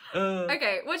you.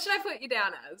 Okay, what should I put you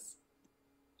down as?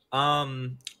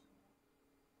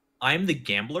 I'm the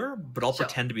gambler, but I'll Sure.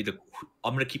 pretend to be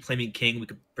I'm gonna keep claiming king. We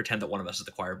could pretend that one of us is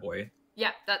the choir boy.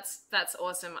 Yeah, that's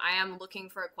awesome. I am looking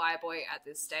for a choir boy at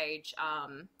this stage.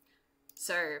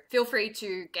 So feel free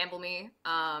to gamble me.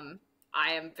 I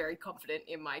am very confident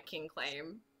in my king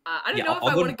claim. I don't know if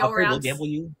I want to go around. I'll gamble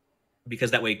you because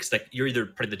that way, because like you're either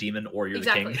part of the demon or you're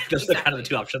Exactly, the king. Those are kind of the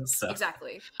two options. So.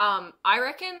 Exactly. I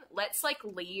reckon let's like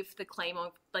leave the claim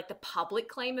of like the public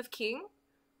claim of king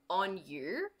on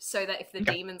you, so that if the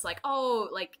demon's like, oh,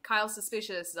 like Kyle's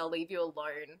suspicious, they'll leave you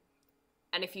alone.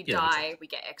 And if you die, we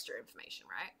get extra information,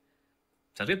 right?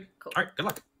 Sounds good. Cool. All right, good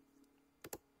luck.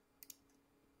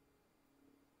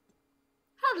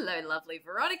 Hello, lovely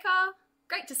Veronica.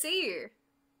 Great to see you.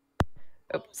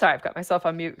 Oh, sorry, I've got myself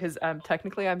on mute because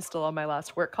technically I'm still on my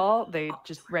last work call. They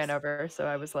just ran over, so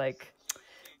I was like,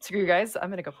 screw you guys, I'm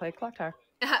gonna go play Clocktower.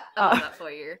 I love that for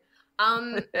you.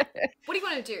 What do you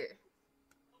want to do?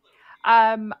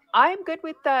 I'm good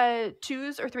with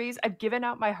 2s or 3s. I've given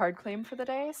out my hard claim for the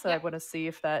day, so I want to see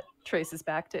if that traces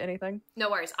back to anything. No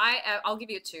worries. I'll give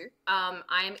you a 2. I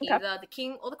am either the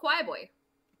king or the choir boy.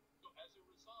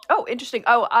 Oh, interesting.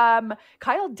 Oh,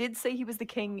 Kyle did say he was the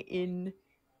king in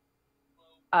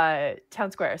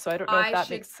Town Square, so I don't know if that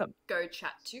makes some. Go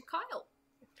chat to Kyle.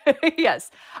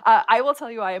 Yes, I will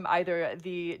tell you I am either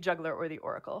the juggler or the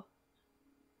oracle.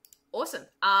 Awesome.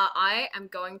 I am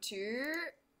going to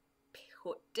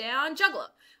put down juggler.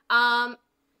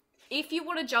 If you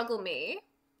want to juggle me,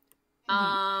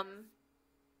 I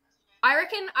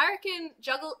reckon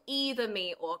juggle either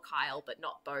me or Kyle, but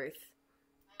not both.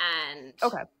 And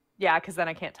okay, yeah, because then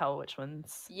I can't tell which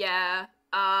ones. Yeah.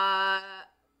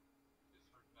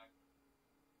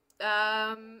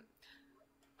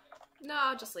 No,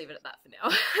 I'll just leave it at that for now.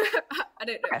 I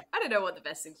don't know. I don't know what the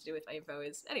best thing to do with my info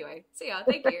is. Anyway, see ya.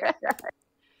 Thank you.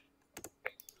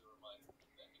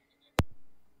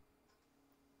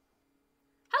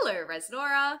 Hello,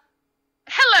 Resnora.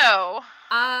 Hello.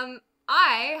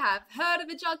 I have heard of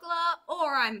a juggler,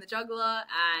 or I'm the juggler,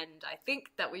 and I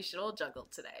think that we should all juggle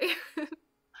today. Okay,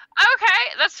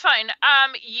 that's fine.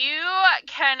 You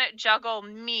can juggle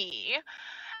me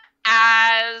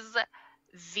as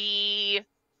the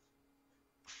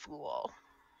fool.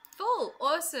 Fool,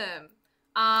 awesome.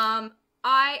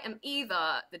 I am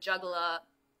either the juggler,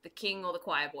 the king, or the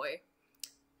choir boy.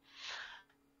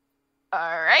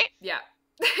 All right. Yeah.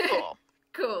 Cool.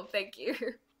 Cool, thank you.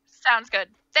 Sounds good.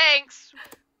 Thanks.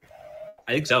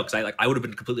 I think so, because I would have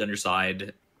been completely on your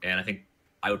side, and I think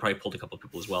I would probably pulled a couple of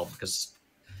people as well, because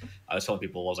I was telling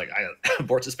people, I was like, I'm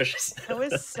bored suspicious. That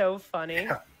was so funny.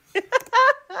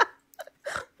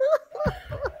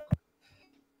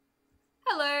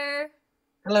 Hello.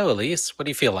 Hello, Elise. What do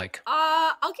you feel like?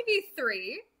 I'll give you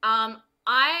 3.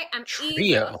 I am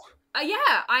Trio.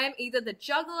 I am either the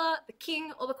juggler, the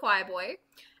king, or the choir boy.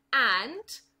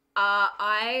 And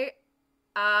I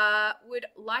would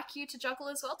like you to juggle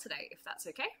as well today, if that's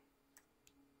okay.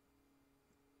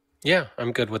 Yeah,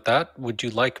 I'm good with that. Would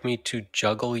you like me to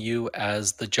juggle you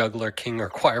as the juggler, king, or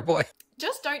choir boy?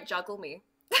 Just don't juggle me.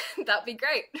 That'd be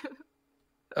great.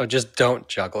 Oh, just don't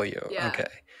juggle you. Yeah. Okay.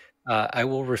 I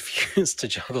will refuse to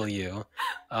juggle you.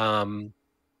 I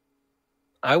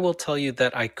will tell you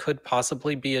that I could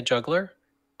possibly be a juggler,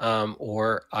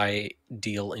 or I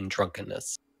deal in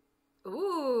drunkenness.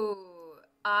 Ooh,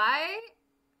 I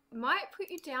might put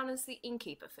you down as the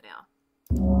innkeeper for now.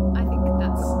 I think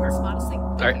that's the smartest thing.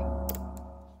 All right.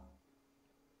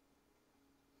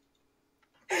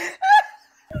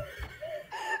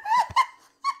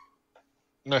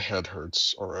 My head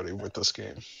hurts already with this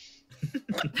game.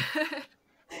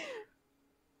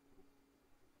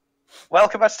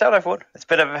 Welcome back to town, everyone. It's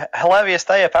been a hilarious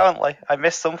day, apparently. I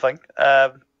missed something.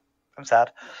 I'm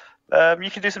sad.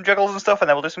 You can do some juggles and stuff, and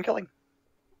then we'll do some killing.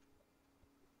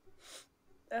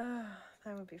 That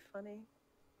would be funny.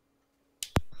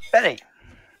 Benny.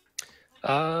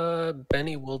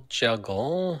 Benny will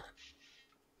juggle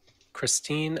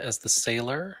Christine as the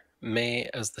sailor, May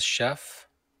as the chef,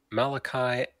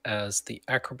 Malachi as the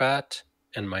acrobat,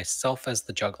 and myself as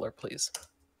the juggler, please.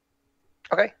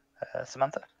 Okay.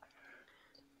 Samantha.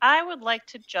 I would like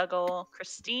to juggle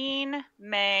Christine,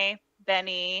 May,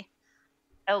 Benny,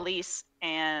 Elise,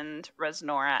 and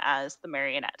Resnora as the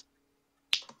marionette.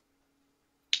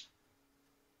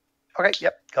 Okay,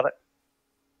 yep, got it.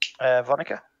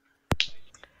 Veronica.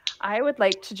 I would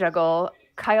like to juggle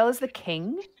Kyle as the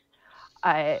king,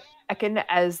 Ekin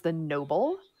as the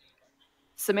noble,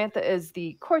 Samantha as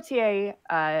the courtier,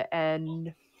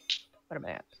 and what am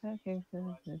I at?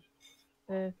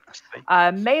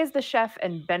 May is the chef,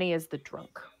 and Benny is the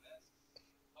drunk.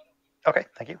 Okay,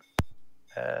 thank you.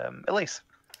 Elise.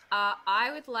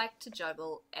 I would like to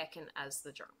juggle Ekin as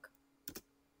the drunk.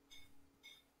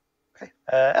 Okay,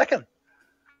 Ekin.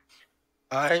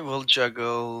 I will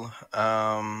juggle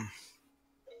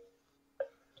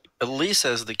Elise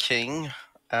as the king,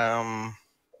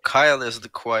 Kyle as the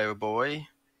choir boy,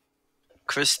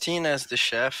 Christine as the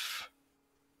chef,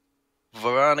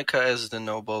 Veronica as the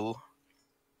noble,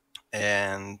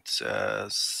 and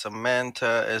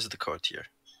Samantha as the courtier.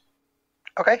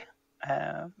 Okay,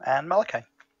 and Malachi.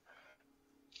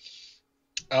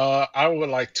 I would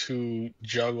like to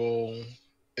juggle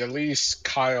Elise,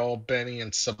 Kyle, Benny,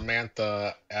 and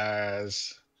Samantha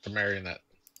as the marionette.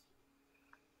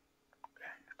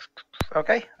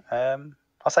 Okay.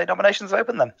 I'll say nominations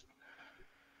open then.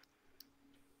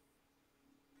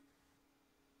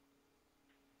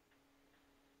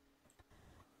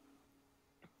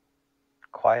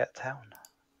 Quiet town.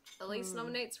 Elise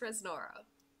nominates Resnora.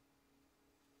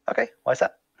 Okay, why is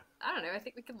that? I don't know. I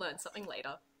think we could learn something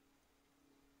later.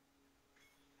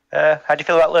 How do you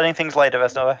feel about learning things later,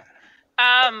 Vesnova?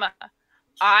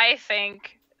 I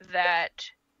think that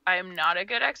I'm not a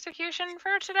good execution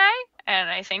for today, and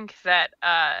I think that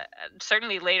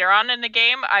certainly later on in the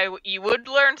game, you would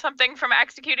learn something from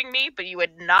executing me, but you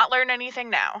would not learn anything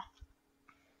now.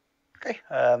 Okay,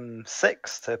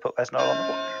 6 to put Vesnova on the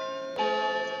block.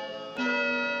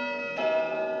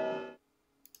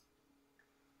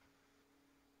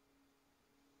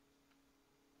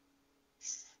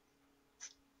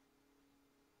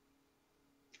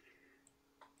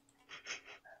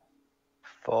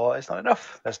 Four is not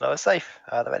enough. Vesnova is safe.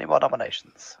 Are there any more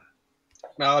nominations?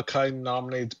 Malachi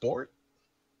nominates Bort.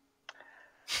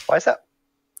 Why is that?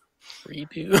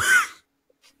 Redo.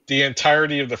 The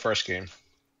entirety of the first game.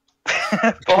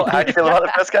 Paul, how do you feel about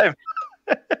the first game?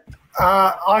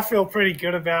 I feel pretty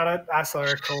good about it. As I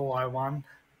recall, I won.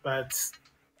 But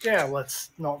yeah, let's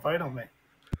not vote on me.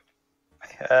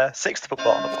 6 to put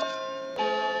Bort on the block.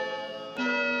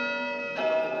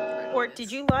 Or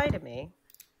did you lie to me?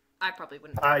 I probably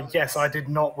wouldn't. Yes, I did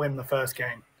not win the first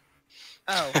game.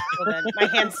 Oh, well then my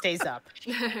hand stays up.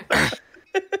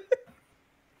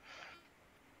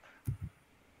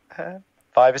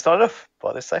 5 is not enough.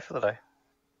 Bort is safe for the day.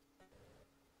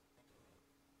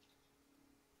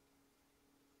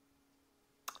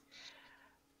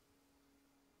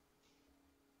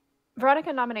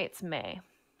 Veronica nominates May.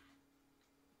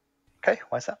 Okay,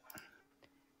 why is that?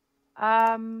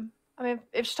 I mean,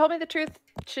 if she told me the truth,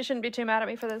 she shouldn't be too mad at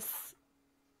me for this.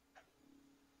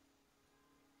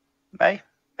 May,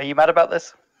 are you mad about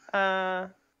this? Nah,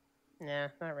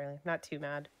 not really. Not too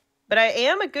mad. But I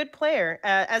am a good player.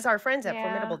 As our friends at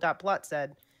Formidable.plot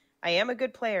said, I am a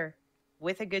good player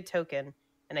with a good token.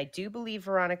 And I do believe,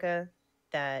 Veronica,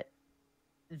 that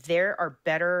there are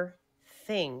better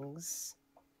things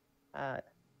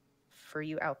for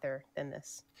you out there than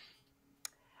this.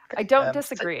 I don't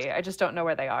disagree. I just don't know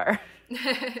where they are.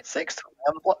 6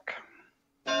 on the block.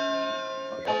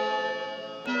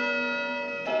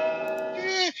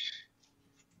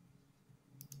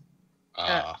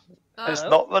 It's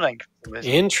not running.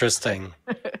 Interesting.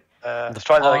 Let's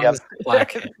try that again.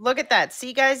 Look at that.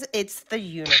 See, guys, it's the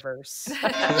universe.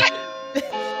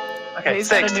 Okay,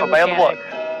 6 to May on the block.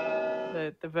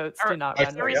 The votes do not run.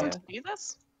 Is there a reason to do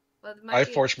this? Well, I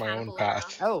forged my own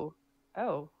path. Oh,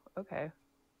 okay.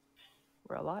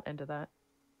 We're a lot into that.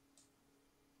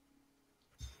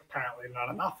 Apparently not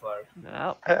enough, though.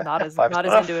 No, not as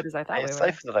into it as I thought we were.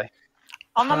 Safe for the day.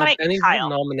 I'll nominate Kyle.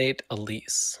 Nominate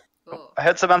Elise. I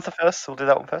heard Samantha first, so we'll do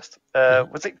that one first.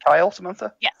 Was it Kyle,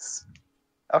 Samantha? Yes.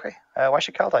 Okay, why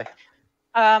should Kyle die?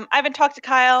 I haven't talked to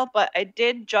Kyle, but I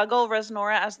did juggle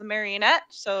Resnora as the marionette,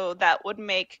 so that would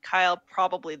make Kyle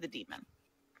probably the demon.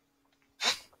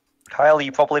 Kyle, are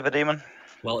you probably the demon?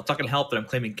 Well, it's not going to help that I'm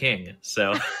claiming king,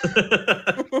 so it's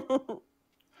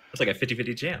like a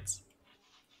 50-50 chance.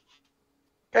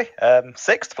 Okay,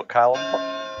 6 to put Kyle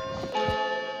on.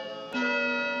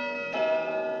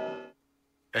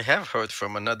 I have heard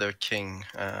from another king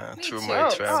through too. my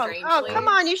travel. Oh, come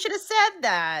on. You should have said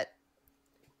that.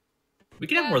 We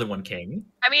can have more than one king.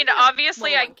 I mean,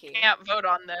 obviously, I can't vote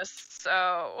on this,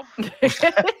 so. It's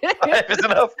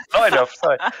enough. Not enough.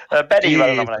 Sorry. Benny, you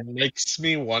want to nominate? Makes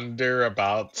me wonder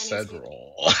about said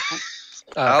role.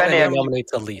 Benny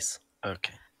nominates Elise.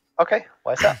 Okay. Okay,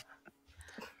 why is that?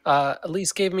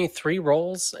 Elise gave me 3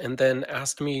 rolls and then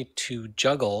asked me to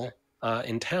juggle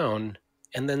in town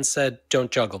and then said,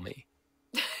 "Don't juggle me."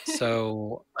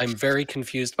 So I'm very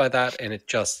confused by that, and it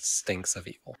just stinks of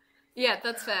evil. Yeah,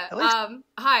 that's fair.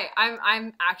 Hi,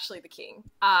 I'm actually the king.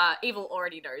 Evil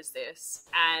already knows this,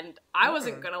 and I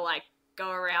wasn't gonna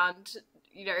go around,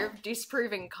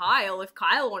 disproving Kyle if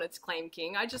Kyle wanted to claim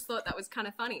king. I just thought that was kind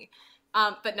of funny.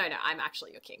 But no, I'm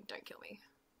actually your king. Don't kill me.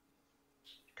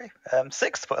 Okay,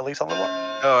 6 to put Elise on the block.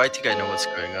 Oh, I think I know what's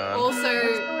going on. Also,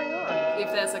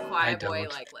 if there's a choir boy,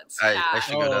 let's chat. I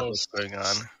figured out what's going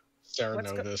on.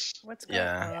 Serenodus. What's going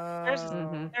on?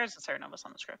 There's a Serenodus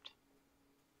on the script.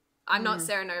 I'm not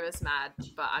Serenodus mad,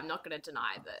 but I'm not going to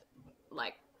deny that,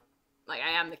 I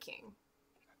am the king.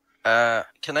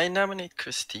 Can I nominate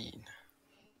Christine?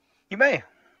 You may.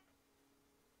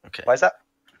 Okay. Why is that?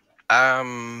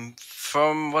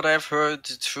 From what I've heard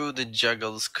through the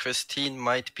juggles, Christine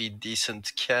might be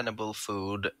decent cannibal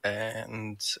food,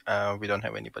 and we don't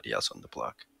have anybody else on the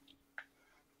block.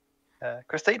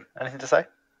 Christine, anything to say?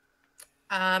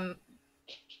 I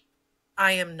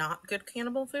am not good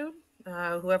cannibal food.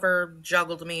 Whoever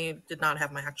juggled me did not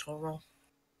have my actual role.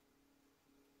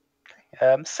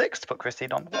 6 to put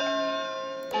Christine on the block.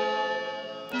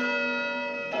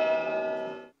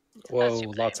 Whoa,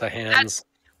 lots of hands.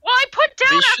 Well, I put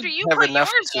down We after should you have put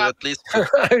enough yours to up. at least.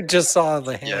 I just saw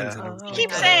the hands. Yeah. And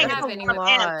Keep I saying don't it's have a anyone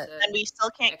lot, else to and we still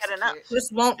can't get enough. execute. This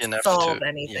won't Enough solve to-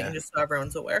 anything, yeah. just so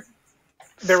everyone's aware.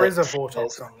 There is a 6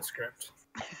 vortex on the script.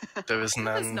 There is There's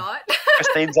none. not.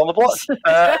 Christine's on the block.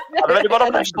 Are there any more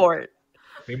nominations? Board.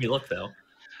 Made me look though.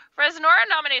 Resnora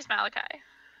nominates Malachi.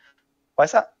 Why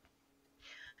is that?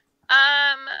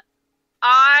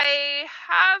 I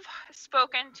have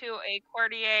spoken to a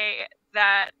courtier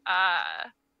that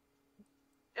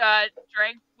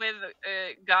drank with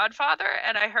Godfather,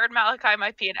 and I heard Malachi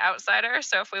might be an outsider.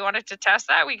 So if we wanted to test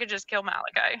that, we could just kill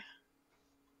Malachi.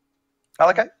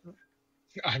 Malachi?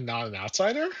 I'm not an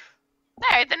outsider? All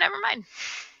right, then never mind.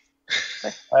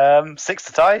 6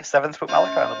 to tie, 7 to put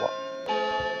Malachi on the block.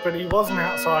 But he was an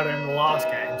outsider in the last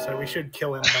game, so we should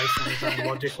kill him based on his own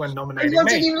logic when nominating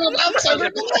wasn't me. even an outsider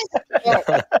in the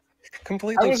last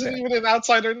Completely I wasn't fair. even an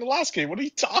outsider in the last game. What are you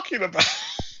talking about?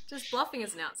 Just bluffing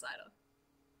as an outsider.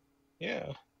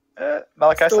 Yeah.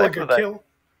 Malachi, Still a save for good the day. kill.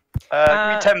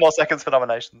 Give me 10 more seconds for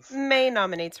nominations. May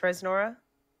nominates Resnora.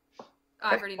 Oh,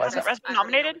 I've already Why is that? I've Res already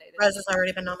nominated? Rez has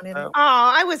already been nominated. Oh. Oh,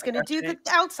 I was going to do the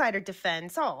Actually- outsider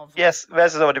defense. Oh, Yes,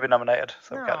 Rez has already been nominated,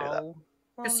 so we can't do that. no.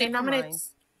 Well, Christine never mind.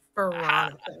 nominates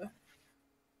Veronica.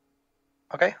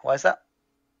 Okay, why is that?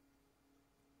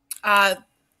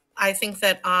 I think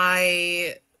that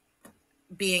I,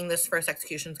 being this first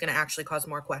execution, is going to actually cause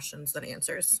more questions than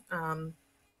answers.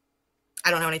 I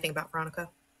don't know anything about Veronica.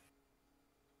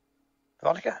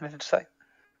 Veronica, anything to say?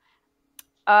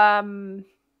 I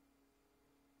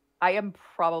am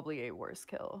probably a worse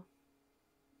kill.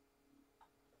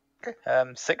 Okay,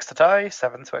 6 to tie,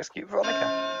 7 to execute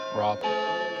Veronica. Rob,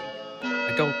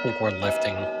 I don't think we're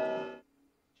lifting.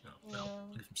 No,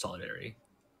 looking from solidarity.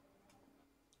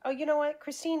 Oh, you know what?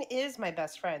 Christine is my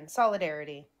best friend.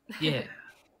 Solidarity. Yeah.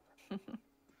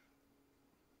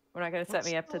 We're not going to set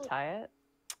me up to tie it?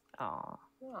 Aw.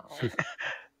 Oh.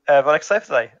 Veronica, save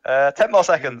for today. 10 more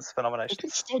seconds for You can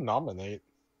nominations. still nominate.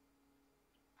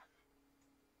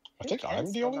 I think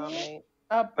I'm the only one. nominate.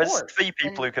 There's Bort. 3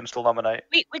 people who can still nominate.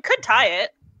 We could tie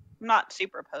it. I'm not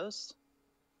super opposed.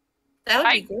 That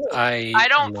would be good. I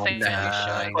don't am think not that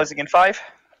we sure. should. Closing in 5.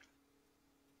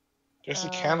 There's a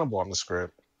cannibal on the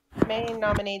script. May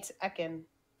nominates Ekin.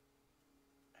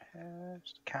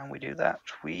 Can we do that?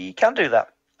 We can do that.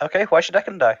 Okay, why should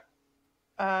Ekin die?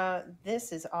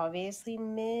 This is obviously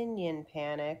minion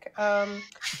panic.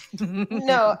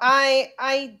 No,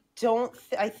 I don't.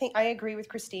 I think I agree with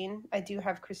Christine. I do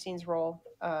have Christine's role.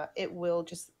 It will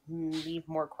just leave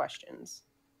more questions.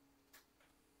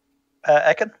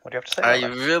 Ekin, what do you have to say? I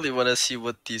about that? really want to see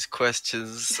what these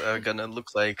questions are gonna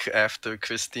look like after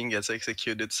Christine gets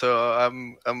executed. So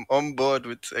I'm on board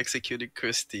with executing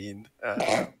Christine.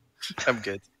 I'm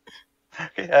good.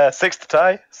 Okay, 6 to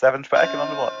tie, 7 to put Ekin on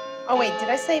the block. Oh wait, did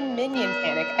I say minion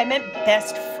panic? I meant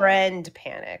best friend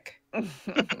panic.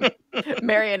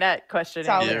 Marionette questioning.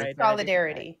 Solid- your identity.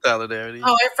 solidarity. Solidarity.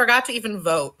 Oh, I forgot to even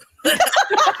vote.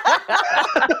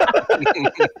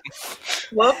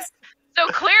 Whoops. So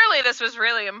clearly, this was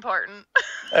really important.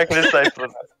 Ekin is safe for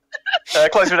the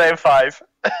night. Closing day in 5.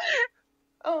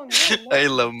 Oh no. I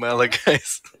love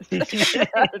Malachi's.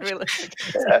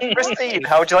 Christine,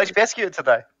 how would you like to be executed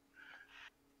today?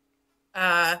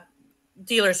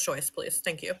 Dealer's choice, please.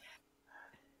 Thank you.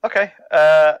 Okay,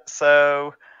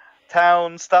 so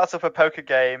Town starts up a poker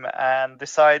game and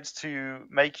decides to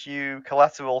make you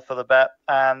collateral for the bet,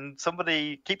 and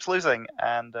somebody keeps losing,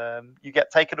 and you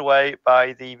get taken away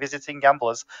by the visiting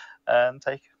gamblers and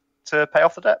take to pay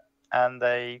off the debt, and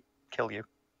they kill you.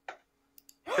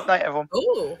 Good night, everyone.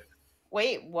 Ooh.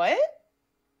 Wait, what?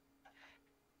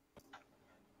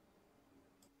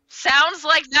 Sounds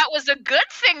like that was a good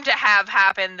thing to have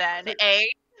happen then, eh?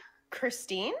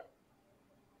 Christine?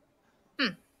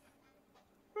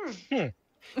 Yeah,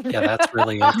 that's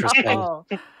really interesting. Oh.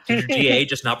 Did your GA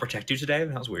just not protect you today?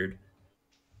 That was weird.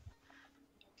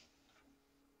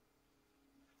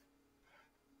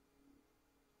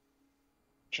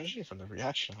 Judging from the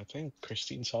reaction, I think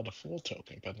Christine saw the full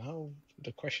token, but now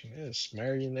the question is,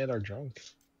 Marionette or drunk?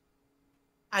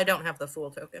 I don't have the full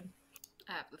token.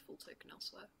 I have the full token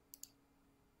elsewhere.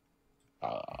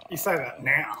 You say that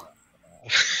now.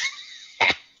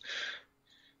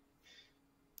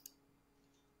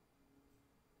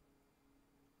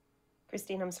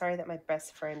 Christine, I'm sorry that my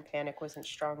best friend Panic wasn't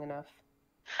strong enough.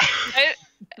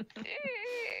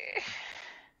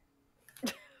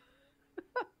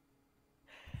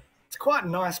 It's quite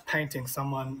nice painting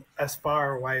someone as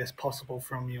far away as possible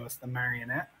from you as the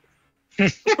marionette.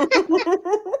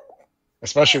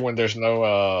 Especially when there's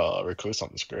no recluse on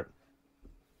the script.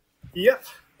 Yep.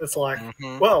 It's like,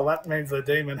 well, that means the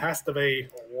demon has to be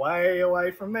way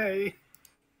away from me.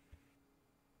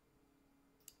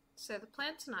 So the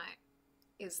plan tonight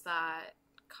is that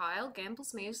Kyle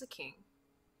gambles me as the king,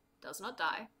 does not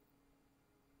die,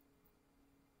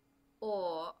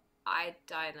 or I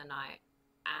die in the night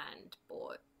and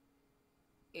Bort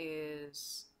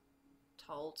is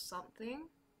told something.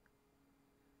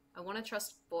 I want to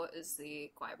trust Bort as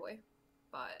the choir boy,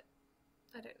 but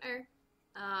I don't know.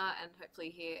 And hopefully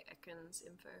hear Ekin's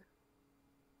info.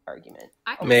 Argument.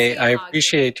 May, I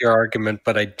appreciate your argument,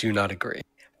 but I do not agree.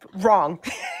 Wrong.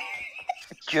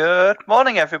 Good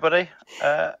morning, everybody.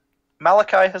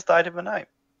 Malachi has died in the night.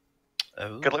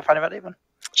 Oh. Good luck finding that demon.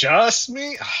 Just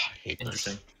me? Oh, I hate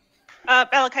Interesting.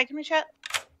 Malachi, can we chat?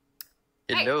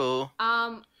 Hello.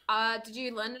 Did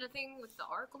you learn anything with the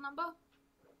oracle number?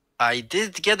 I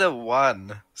did get a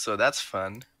 1, so that's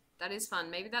fun. That is fun.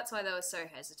 Maybe that's why they were so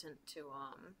hesitant to,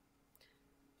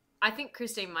 I think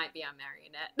Christine might be our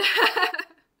marionette.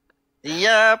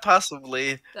 Yeah,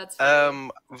 possibly. That's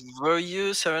funny. Were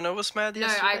you Serenova's mad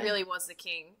yesterday? No, I really was the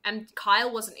king. And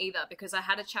Kyle wasn't either, because I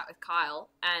had a chat with Kyle,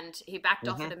 and he backed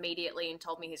off it immediately and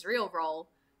told me his real role.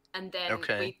 And then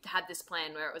we had this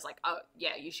plan where it was like, oh,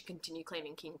 yeah, you should continue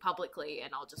claiming king publicly,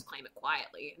 and I'll just claim it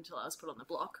quietly until I was put on the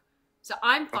block. So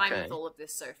I'm fine with all of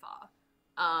this so far.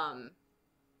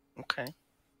 Okay.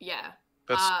 Yeah.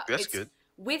 That's good.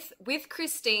 With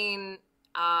Christine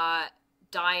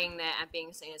dying there and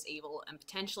being seen as evil and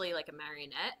potentially like a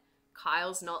marionette,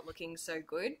 Kyle's not looking so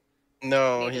good.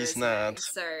 No, Neither he's is not. May.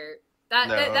 So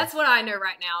that's what I know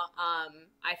right now.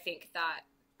 I think that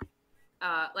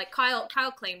like Kyle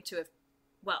claimed to have,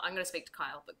 well, I'm going to speak to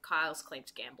Kyle, but Kyle's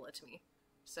claimed gambler to me.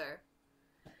 So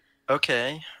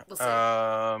okay. We'll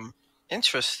see.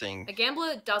 Interesting. A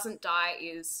gambler doesn't die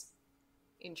is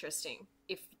interesting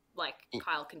if like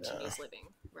Kyle continues living,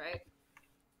 right?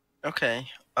 Okay.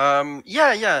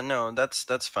 Yeah, no,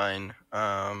 that's fine.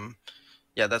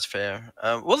 Yeah, that's fair.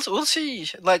 We'll see.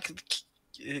 Like,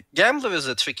 Gambler is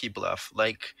a tricky bluff.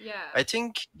 Like, I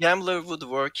think Gambler would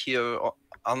work here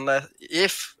unless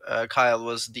if Kyle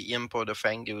was the imp or the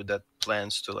Fangu that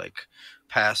plans to like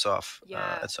pass off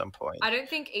at some point. I don't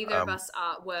think either of us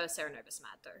were Serenovus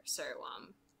mad though. So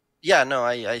yeah, no,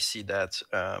 I see that.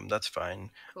 That's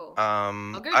fine. Cool.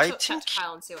 I'll go chat to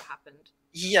Kyle and see what happened.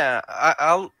 Yeah,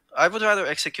 I would rather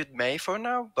execute May for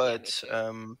now, but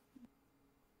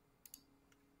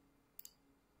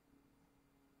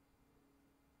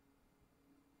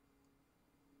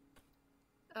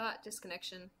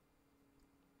disconnection.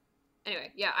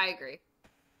 Anyway, yeah, I agree.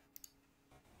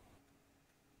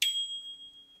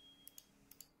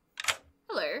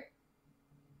 Hello.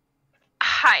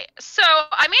 Hi. So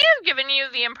I may have given you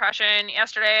the impression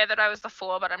yesterday that I was the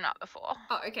fool, but I'm not the fool.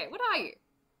 Oh, okay. What are you?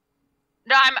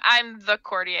 No, I'm the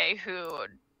courtier who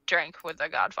drank with the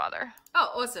Godfather.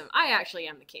 Oh, awesome. I actually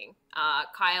am the king.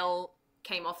 Kyle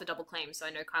came off the double claim, so I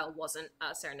know Kyle wasn't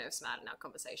Serenovus mad in our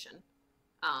conversation.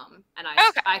 And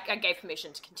I gave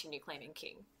permission to continue claiming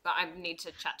king, but I need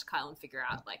to chat to Kyle and figure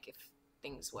out like if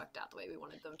things worked out the way we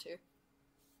wanted them to.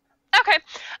 Okay.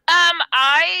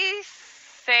 I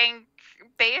think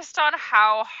based on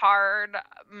how hard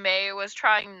May was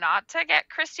trying not to get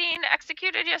Christine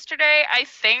executed yesterday, I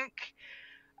think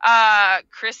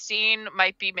Christine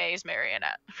might be May's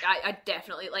marionette. I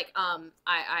definitely like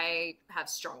I have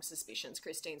strong suspicions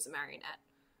Christine's a marionette.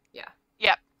 Yeah.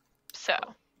 Yep. So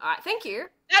all right, thank you.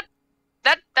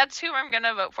 That's who I'm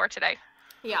gonna vote for today.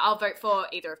 Yeah, I'll vote for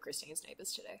either of Christine's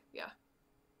neighbors today. Yeah.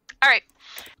 All right.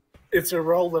 It's a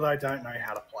role that I don't know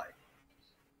how to play.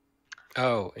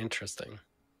 Oh, interesting.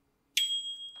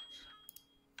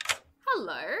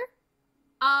 Hello.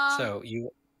 So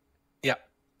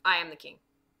I am the king.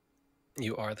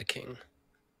 You are the king.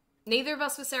 Neither of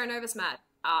us were Serenovus mad.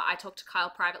 I talked to Kyle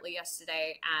privately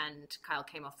yesterday, and Kyle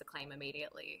came off the claim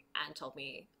immediately and told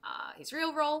me his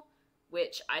real role,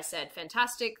 which I said,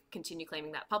 fantastic, continue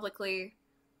claiming that publicly.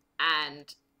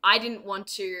 And I wanted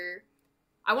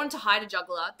to hide a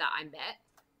juggler that I met,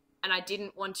 and I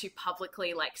didn't want to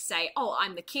publicly like say, oh,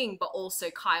 I'm the king, but also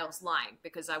Kyle's lying,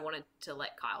 because I wanted to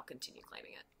let Kyle continue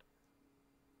claiming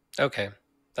it. Okay,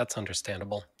 that's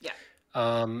understandable. Yeah.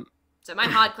 So my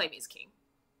hard claim is king.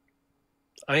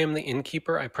 I am the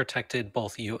innkeeper. I protected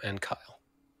both you and Kyle.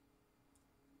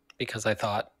 because I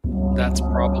thought that's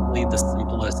probably the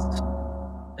simplest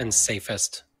and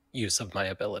safest use of my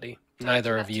ability.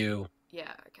 Neither of you.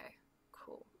 Yeah, okay.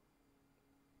 Cool.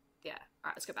 Yeah,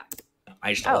 alright, let's go back.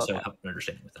 I just also have an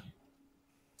understanding with them.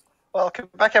 Welcome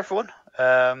back, everyone.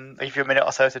 I'll give you a minute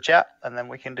or so to chat, and then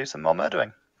we can do some more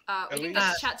murdering. We didn't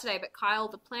get to chat today, but Kyle,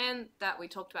 the plan that we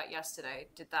talked about yesterday,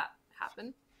 did that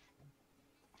happen?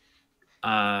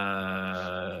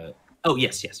 Oh,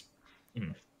 yes.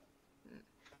 Mm.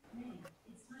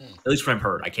 At least what I've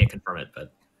heard. I can't confirm it,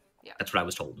 but that's what I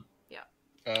was told.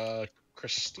 Yeah.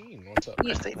 Christine, what's up?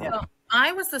 Christine, Well,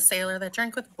 I was the sailor that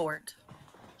drank with Bort.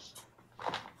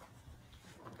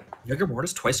 Younger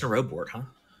Mortis twice in a row board, huh?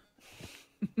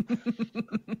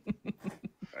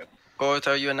 Bort,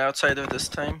 are you an outsider this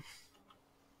time?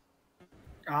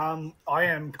 I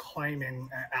am claiming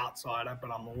an outsider,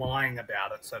 but I'm lying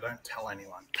about it, so don't tell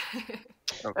anyone.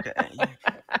 Okay.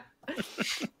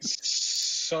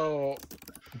 So,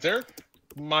 there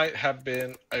might have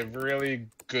been a really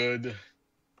good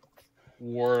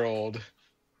world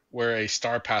where a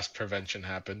Star Pass prevention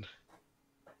happened.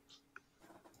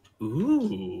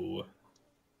 Ooh.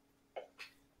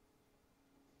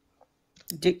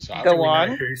 Go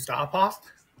on. Who Star Passed?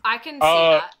 I can see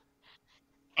that.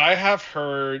 I have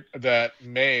heard that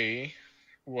May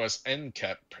was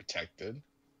NCAP protected,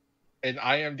 and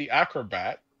I am the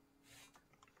acrobat,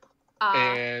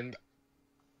 and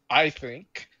I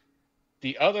think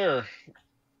the other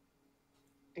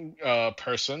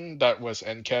person that was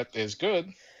NCAP is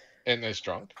good and is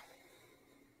drunk,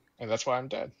 and that's why I'm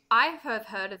dead. I have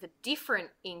heard of a different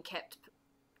in-kept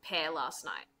pair last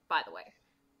night, by the way.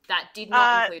 That did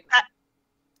not include me.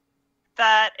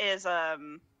 That is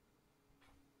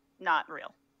not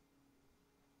real.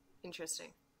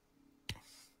 Interesting.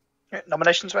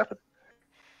 Nominations are open.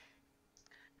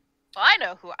 Well, I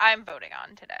know who I'm voting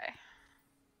on today.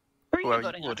 Who are you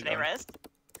voting on today, Rez?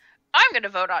 I'm going to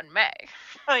vote on May.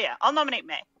 Oh yeah, I'll nominate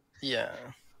May. Yeah.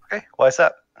 Okay, why is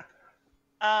that?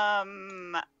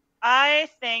 I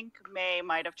think May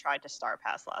might have tried to Star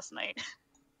Pass last night.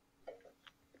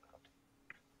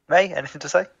 May, anything to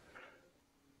say?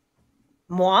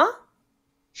 Moi?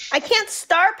 I can't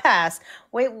Star Pass.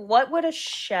 Wait, what would a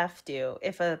chef do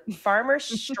if a farmer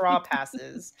straw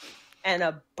passes and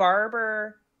a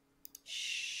barber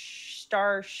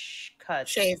cut?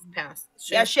 Shave pass.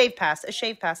 Shave pass. A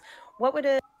shave pass. What would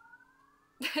a...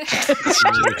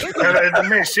 The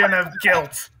mission of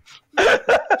guilt.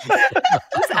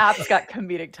 This app's got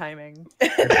comedic timing.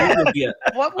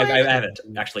 What I haven't,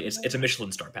 actually. It's a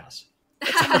Michelin Star Pass.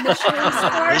 Michelin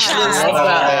Star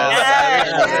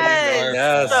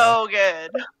Yes. So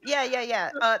good. Yeah.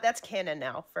 That's canon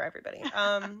now for everybody.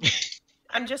 I'm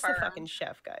just a fucking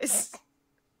chef, guys.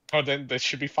 Oh, then that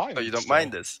should be fine. Oh, you don't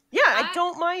mind this? Yeah, I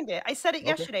don't mind it. I said it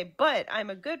yesterday, but I'm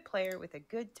a good player with a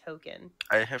good token.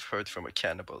 I have heard from a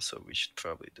cannibal, so we should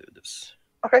probably do this.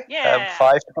 Okay. Yeah.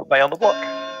 5 to put May on the block.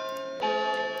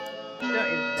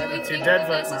 Do we think dead that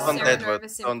there's vote a now. On dead vote.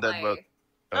 Cerenovus in On dead play?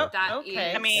 vote. That okay.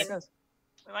 is- I mean,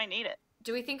 we might need it.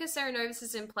 do we think a Cerenovus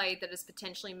is in play that has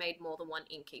potentially made more than one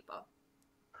innkeeper?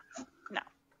 No.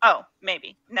 Oh,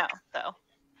 maybe. No, though.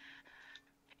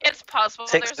 It's possible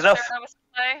 6 there's enough. a Cerenovus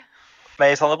play.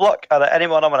 May is on the block. Are there any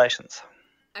more nominations?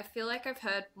 I feel like I've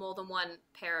heard more than one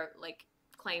pair of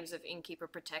claims of innkeeper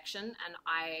protection, and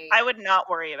I would not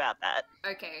worry about that.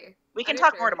 Okay. We I can don't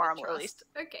talk very more tomorrow, much Lily. trust.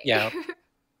 Okay. Yeah.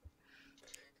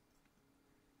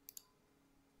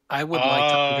 I would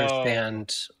like to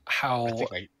understand how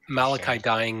Malachi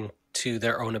dying to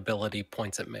their own ability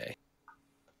points at May.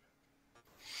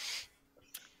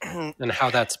 And how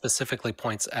that specifically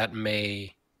points at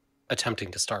May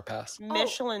attempting to Star Pass.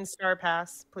 Michelin Star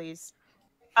Pass, please.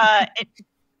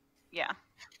 Yeah.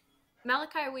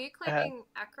 Malachi, were you claiming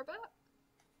acrobat?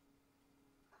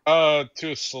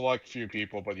 To a select few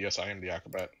people, but yes, I am the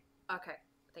acrobat. Okay,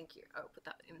 thank you. I'll put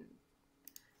that in.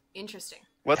 Interesting.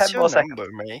 What's 10 your more number,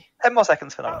 May? 10 more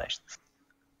seconds for nominations.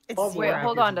 Wait,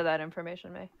 hold on to that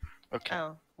information, May. Okay.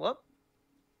 Oh, whoop.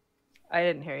 I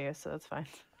didn't hear you, so that's fine.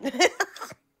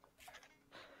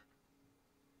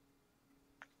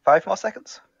 5 more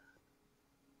seconds.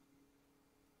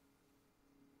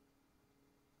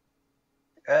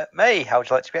 May, how would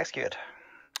you like to be executed?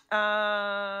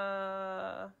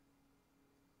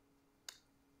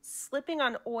 Slipping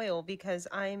on oil because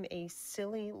I'm a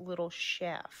silly little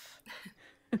chef.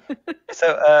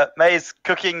 So May's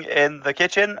cooking in the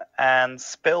kitchen and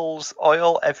spills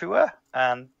oil everywhere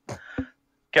and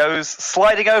goes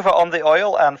sliding over on the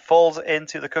oil and falls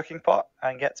into the cooking pot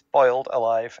and gets boiled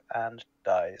alive and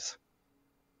dies.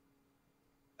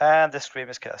 And this stream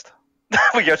is cursed.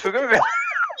 We go to a good reveal.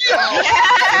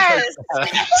 Yes!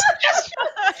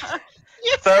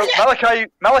 So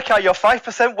Malachi, your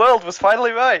 5% world was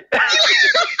finally right.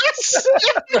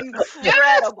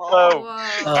 Incredible. So,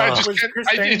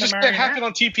 It just can't happen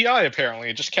on TPI. Apparently,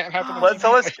 it just can't happen on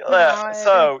TPI.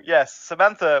 so yes,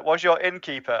 Samantha was your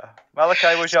innkeeper.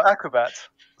 Malachi was your acrobat.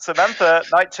 Samantha,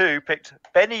 night 2, picked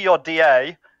Benny your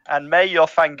DA and May your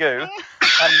Fangu,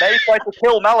 and May tried to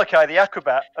kill Malachi the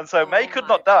acrobat, and so May could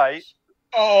not die.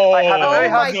 I had a very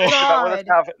hard decision about whether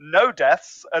to have no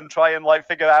deaths and try and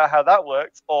figure out how that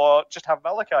worked, or just have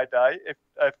Malachi die if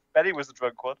Benny was the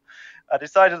drunk one. I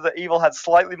decided that Evil had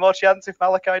slightly more chance if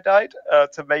Malachi died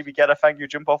to maybe get a Fangu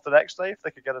jump off the next day if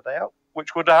they could get a day out,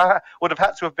 which would have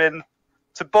had to have been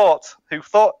to Bort, who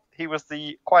thought he was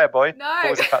the choir boy, but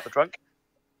was in fact the drunk.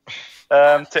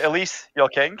 To Elise, your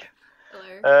king.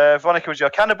 Veronica was your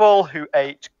cannibal, who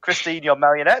ate Christine, your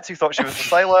marionette, who thought she was the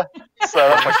sailor. So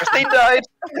that's why Christine died.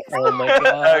 Oh my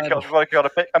god. Veronica got a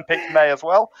pick and picked May as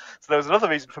well. So there was another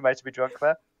reason for May to be drunk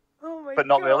there. Oh my but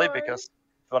not god. really, because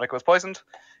Veronica was poisoned.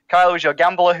 Kyle was your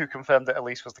gambler, who confirmed that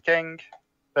Elise was the king.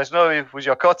 Vesno was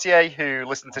your courtier, who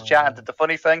listened to chat and did the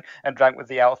funny thing and drank with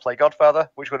the out-of-play Godfather,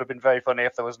 which would have been very funny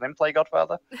if there was an in-play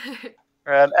Godfather.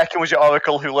 And Ekin was your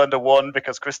oracle, who learned a 1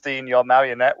 because Christine, your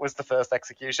marionette, was the first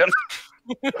execution.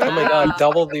 Oh my god,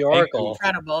 double the oracle.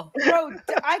 Incredible. Bro,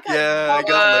 I got I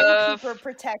double Innkeeper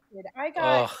protected. I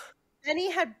got Benny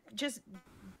had just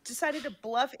decided to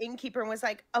bluff Innkeeper and was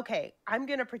like, okay, I'm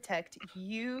gonna protect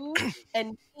you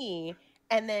and me,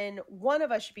 and then one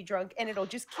of us should be drunk and it'll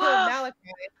just kill Malachi.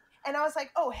 And I was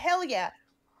like, oh hell yeah.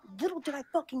 Little did I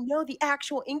fucking know the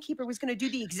actual Innkeeper was going to do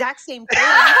the exact same thing.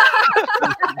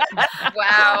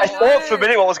 Wow. I thought for a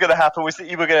minute what was going to happen was that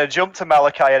you were going to jump to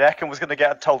Malachi and Ekin was going to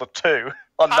get told a 2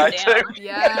 on night 2.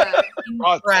 Yeah.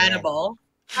 Incredible.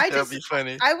 That'd be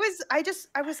funny. I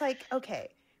was like, okay,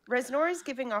 Resnora's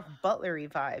giving off butlery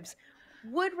vibes.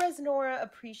 Would Resnora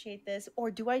appreciate this,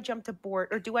 or do I jump to Bort,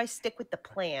 or do I stick with the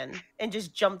plan and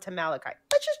just jump to Malachi?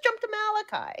 Let's just jump to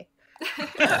Malachi.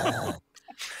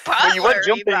 Well, you weren't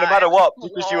jumping no matter what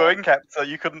because you were incapped, so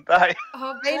you couldn't die.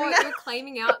 Oh, Bort, you're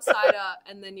claiming outsider,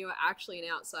 and then you were actually an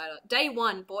outsider. Day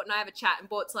 1, Bort and I have a chat, and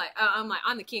Bort's like,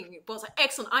 I'm the king. Bort's like,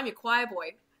 excellent, I'm your choir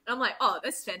boy. And I'm like, oh,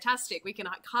 this is fantastic. We can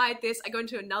hide this. I go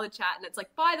into another chat, and it's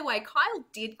like, by the way, Kyle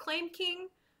did claim king,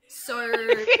 so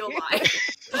you're lying.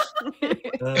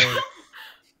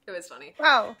 It was funny.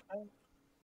 Wow.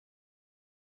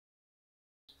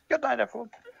 Good night, everyone.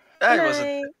 I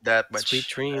wasn't that much. Sweet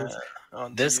dreams.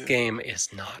 This game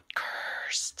is not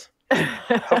cursed.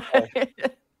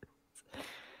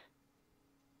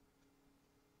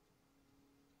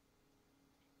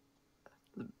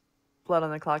 Blood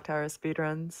on the Clocktower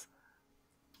speedruns.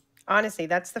 Honestly,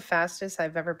 that's the fastest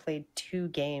I've ever played 2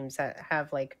 games that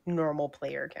have normal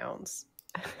player counts.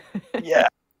 Yeah.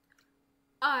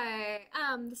 I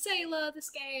am the sailor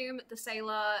this game. The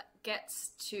sailor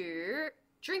gets to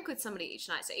drink with somebody each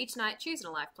night. So each night, choose an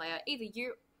alive player. Either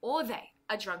you or they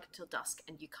are drunk until dusk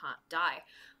and you can't die.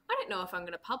 I don't know if I'm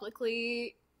going to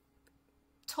publicly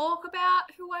talk about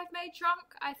who I've made drunk.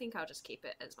 I think I'll just keep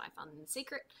it as my fun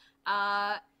secret.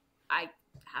 I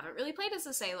haven't really played as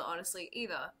a sailor, honestly,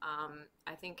 either.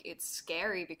 I think it's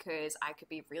scary because I could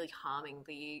be really harming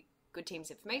the good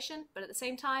team's information, but at the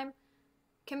same time,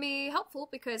 can be helpful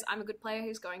because I'm a good player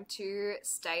who's going to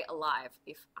stay alive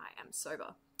if I am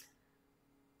sober.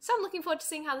 So I'm looking forward to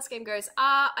seeing how this game goes.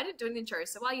 I didn't do an intro,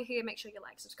 so while you're here, make sure you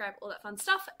like, subscribe, all that fun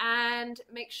stuff, and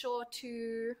make sure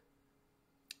to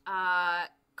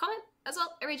comment as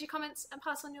well. I read your comments and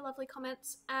pass on your lovely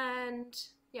comments. And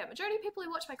yeah, majority of people who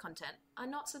watch my content are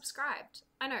not subscribed.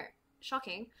 I know,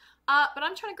 shocking. But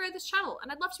I'm trying to grow this channel,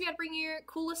 and I'd love to be able to bring you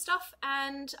cooler stuff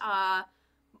and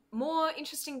more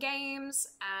interesting games.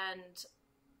 And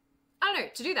I don't know,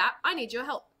 to do that, I need your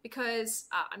help because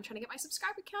I'm trying to get my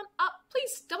subscriber count up.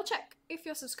 Please double check if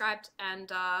you're subscribed,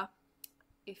 and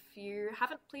if you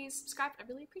haven't, please subscribe. I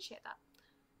really appreciate that.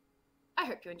 I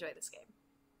hope you enjoy this game.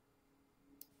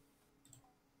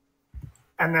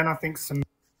 And then I think some.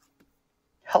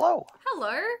 Hello.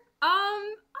 Hello.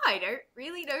 I don't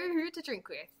really know who to drink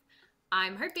with.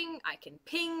 I'm hoping I can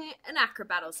ping an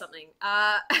acrobat or something.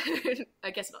 I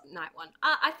guess not night 1.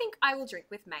 I think I will drink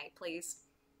with May, please.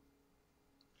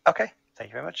 Okay. Thank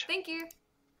you very much. Thank you.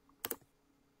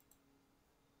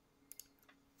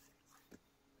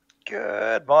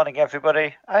 Good morning,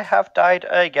 everybody. I have died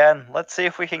again. Let's see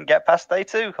if we can get past day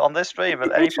 2 on this stream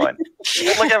at any point.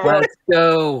 Look, everyone. Let's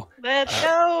go. Let's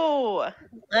go.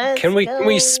 Can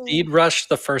we speed rush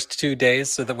the first 2 days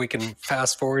so that we can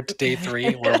fast forward to day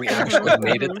 3 where we actually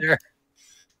made it there?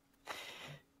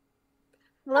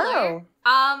 Hello.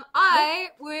 I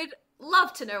would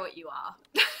love to know what you are.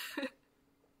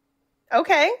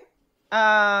 Okay.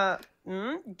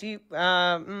 Do you,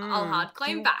 I'll hard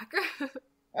claim back.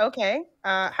 Okay.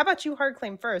 How about you hard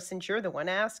claim first, since you're the one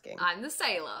asking? I'm the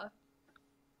sailor.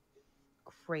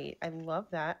 Great. I love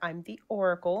that. I'm the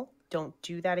oracle. Don't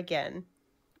do that again.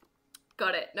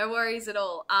 Got it. No worries at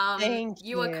all. Thank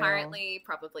you are you. currently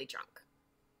probably drunk.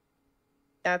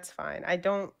 That's fine. I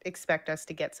don't expect us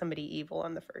to get somebody evil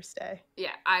on the first day.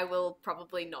 Yeah, I will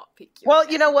probably not pick you. Well,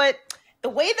 again. you know what? The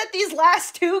way that these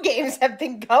last 2 games have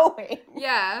been going.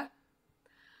 Yeah.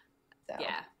 So.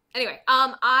 Yeah. Anyway,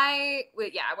 I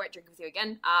won't drink with you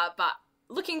again. But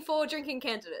looking for drinking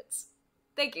candidates.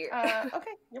 Thank you.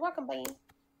 Okay. You're welcome, Blaine.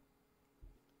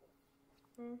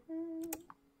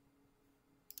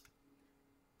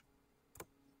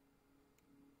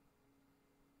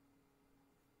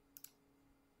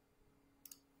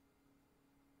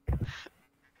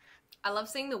 I love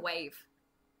seeing the wave.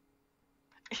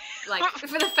 Like,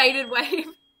 for the faded wave.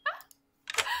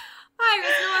 Hi,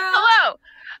 Resnora. Hello.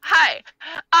 Hi.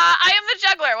 I am the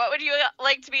juggler. What would you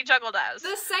like to be juggled as?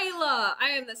 The sailor.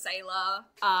 I am the sailor.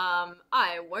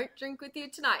 I won't drink with you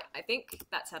tonight. I think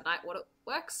that's how night water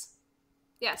works.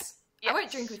 Yes. I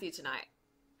won't drink with you tonight.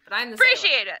 But I am the sailor.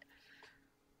 Appreciate it.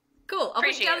 Cool. I'll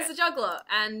put you down Appreciate as the juggler.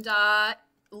 And,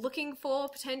 looking for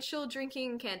potential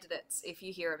drinking candidates. If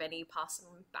you hear of any, pass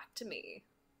them back to me.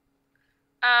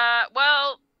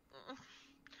 Well,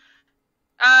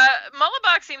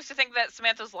 Mullabach seems to think that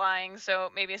Samantha's lying, so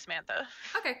maybe Samantha.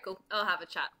 Okay, cool. I'll have a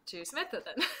chat to Samantha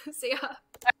then. See ya.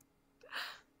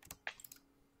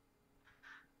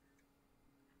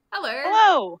 Hello.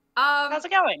 Hello. How's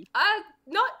it going?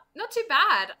 Not too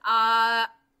bad.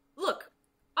 Look,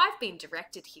 I've been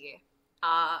directed here.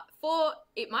 For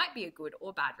it might be a good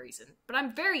or bad reason, but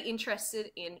I'm very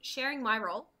interested in sharing my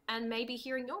role and maybe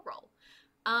hearing your role.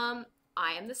 I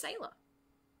am the sailor.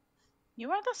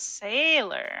 You are the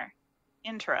sailor.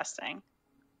 Interesting.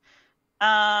 Okay,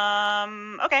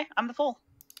 I'm the fool.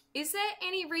 Is there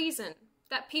any reason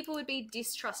that people would be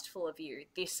distrustful of you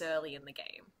this early in the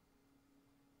game?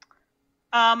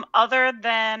 Other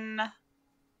than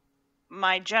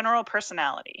my general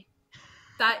personality.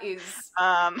 That is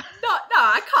no,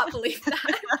 I can't believe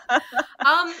that.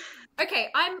 Okay,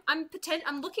 I'm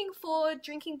looking for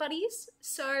drinking buddies.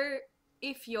 So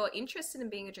if you're interested in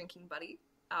being a drinking buddy,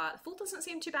 the fool doesn't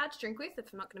seem too bad to drink with.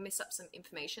 If I'm not going to miss up some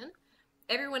information,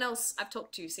 everyone else I've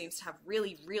talked to seems to have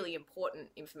really, really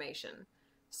important information.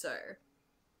 So,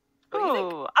 what do you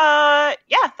think?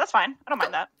 Yeah, that's fine. I don't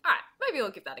mind that. All right, maybe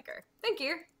we'll give that a go. Thank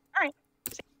you. All right.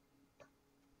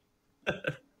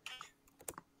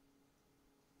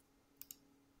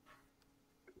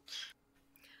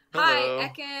 Hello. Hi,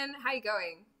 Ekin. How you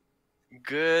going?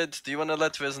 Good. Do you want to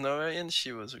let Resnora in?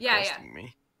 She was Yeah, requesting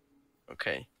me.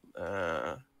 Okay.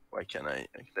 Why can't I?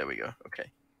 There we go.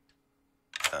 Okay.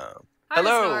 Hi,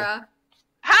 Hello. Resnora.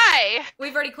 Hi.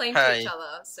 We've already claimed Hi. each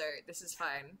other, so this is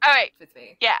fine. All right. With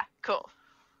me. Yeah. Cool.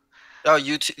 Oh,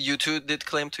 you two did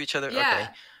claim to each other.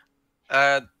 Yeah.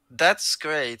 Okay. That's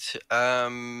great.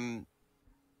 I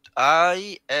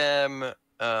am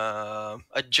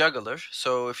a juggler,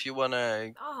 so if you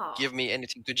wanna give me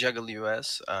anything to juggle you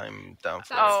as, I'm down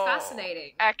for That's it.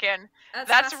 fascinating. Ekin. That's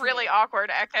That's really awkward,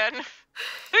 Ekin.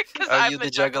 Because Are I'm you the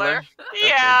the juggler?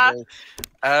 Yeah. Okay,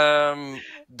 great.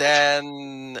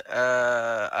 Then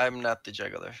I'm not the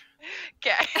juggler.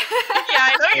 Okay. Yeah,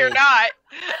 I know you're not.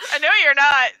 I know you're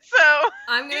not. So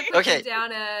I'm gonna put Okay. you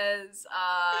down as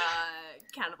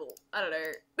cannibal. I don't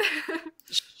know.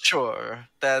 Sure,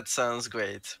 that sounds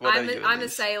great. What are you? I'm a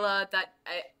Elise? sailor that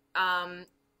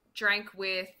drank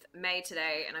with May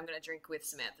today, and I'm gonna drink with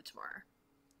Samantha tomorrow.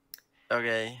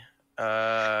 Okay.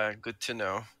 Good to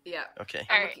know. Yeah. Okay.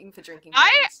 I'm Alright. looking for drinking.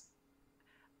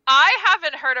 I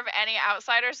haven't heard of any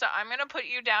outsiders, so I'm gonna put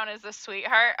you down as the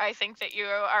sweetheart. I think that you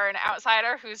are an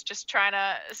outsider who's just trying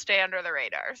to stay under the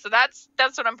radar. So that's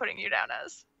what I'm putting you down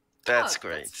as. That's Oh,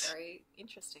 great. That's very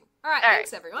interesting. All right, All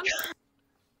thanks everyone.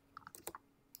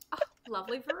 Oh,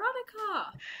 lovely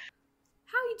Veronica.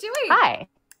 How are you doing? Hi.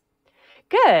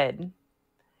 Good.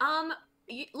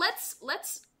 Let's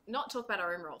not talk about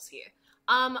our own roles here.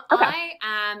 Okay.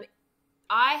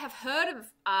 I have heard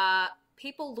of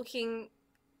people looking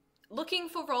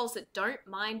for roles that don't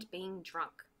mind being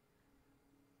drunk.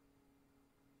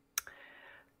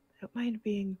 Don't mind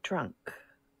being drunk.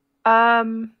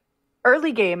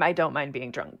 Early game, I don't mind being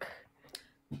drunk.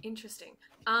 Interesting.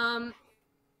 I'm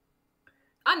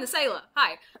the sailor.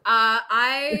 Hi.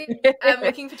 I am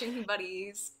looking for drinking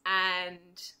buddies,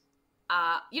 and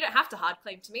you don't have to hard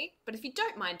claim to me, but if you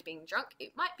don't mind being drunk,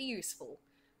 it might be useful.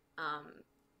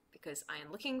 because I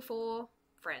am looking for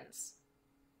friends.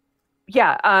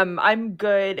 Yeah, I'm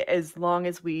good as long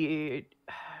as we...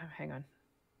 Hang on.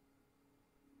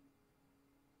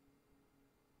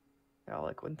 Oh,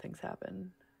 like when things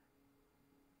happen.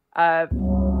 I'm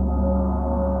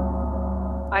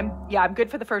good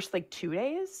for the first like 2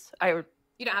 days. You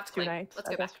don't have to 2 claim. nights. Let's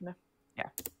go back. Yeah.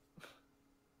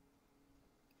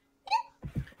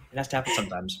 It has to happen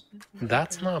sometimes.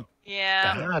 That's not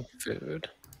Yeah. bad food.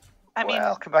 I mean,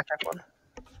 Welcome back, everyone.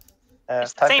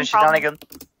 it's the Time same for problem.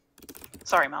 shenanigans.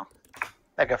 Sorry, Mel.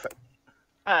 I go for it.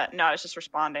 No, I was just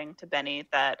responding to Benny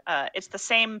that it's the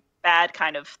same bad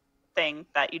kind of thing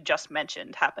that you just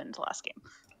mentioned happened last game.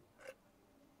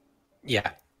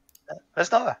 Yeah.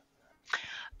 There's not.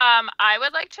 I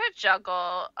would like to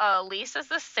juggle Elise as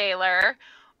the sailor,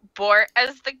 Bort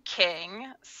as the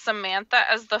king, Samantha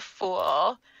as the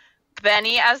fool,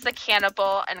 Benny as the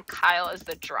cannibal, and Kyle as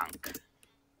the drunk.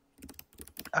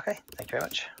 Okay, thank you very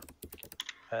much.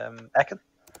 Ekin?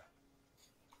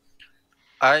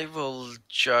 I will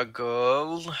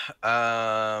juggle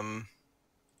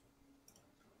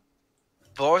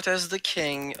Bort as the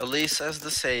king, Elise as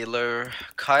the sailor,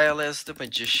 Kyle as the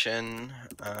magician,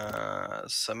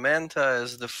 Samantha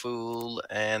as the fool,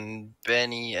 and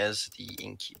Benny as the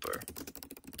innkeeper.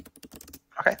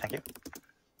 Okay, thank you.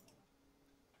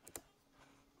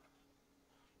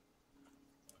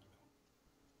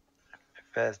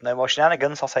 If there's no more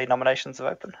shenanigans, I'll say nominations are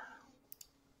open.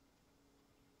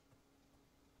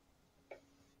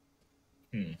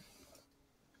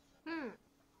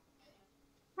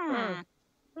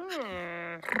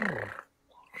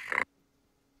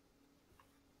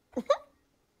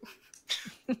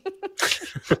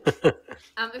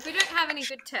 If we don't have any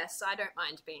good tests, I don't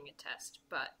mind being a test,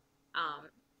 but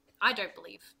I don't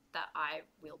believe that I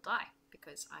will die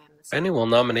because I am the same. Benny will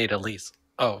nominate Elise.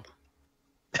 Oh.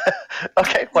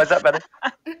 Okay, why is that, Benny?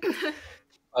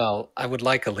 Well, I would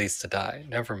like Elise to die.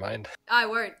 Never mind. I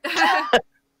won't.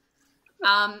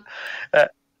 I'll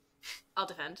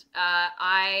defend.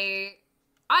 I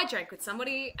drank with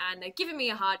somebody and they're giving me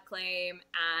a hard claim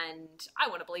and I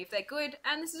want to believe they're good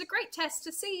and this is a great test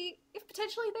to see if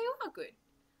potentially they are good.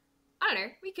 I don't know,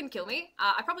 you can kill me.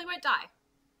 I probably won't die.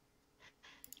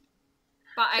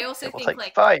 But I also think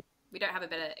like we don't have a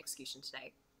better execution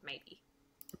today. Maybe.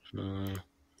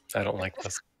 I don't like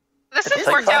this. This has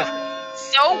worked out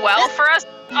so well for us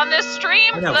on this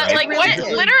stream. know, That, right? like, what?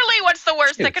 Literally, what's the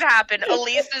worst that could happen?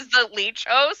 Elise is the leech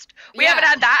host. We haven't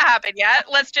had that happen yet.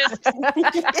 Let's just lean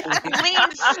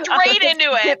straight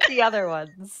into it. Skip the other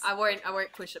ones. I won't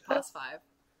push it past 5.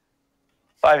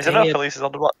 5 is enough. Dang it. Elise is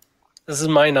on the block. This is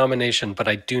my nomination, but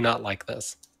I do not like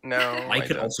this. No, I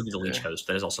could don't. also be the leech host.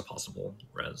 That is also possible,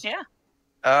 Rez. Yeah.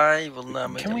 I will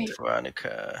nominate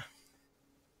Veronica.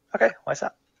 Okay, why is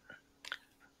that?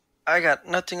 I got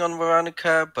nothing on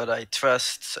Veronica, but I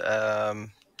trust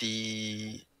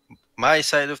my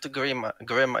side of the Grim.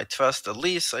 I trust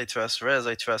Elise, I trust Rez,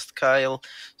 I trust Kyle.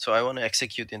 So I want to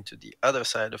execute into the other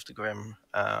side of the Grim,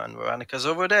 and Veronica's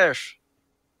over there.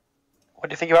 What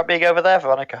do you think about being over there,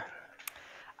 Veronica?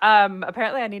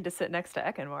 Apparently I need to sit next to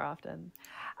Ekin more often.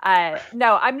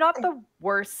 No, I'm not the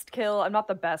worst kill. I'm not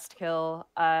the best kill.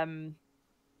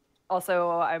 Also,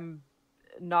 I'm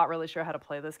not really sure how to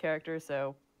play this character,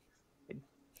 so it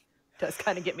does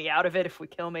kind of get me out of it if we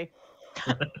kill me.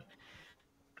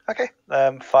 Okay,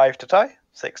 5 to tie,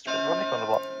 6 to Veronica on the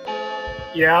block.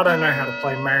 Yeah, I don't know how to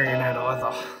play Marionette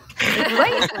either.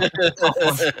 Wait,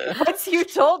 once you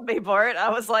told me, Bort, I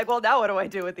was like, well, now what do I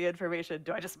do with the information?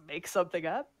 Do I just make something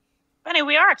up? Benny,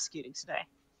 we are executing today.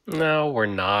 No, we're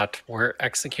not. We're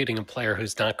executing a player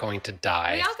who's not going to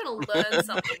die. We are going to learn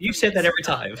something. You said that every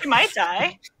time. You might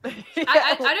die.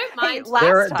 I don't mind.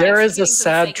 There is a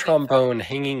sad trombone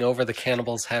hanging over the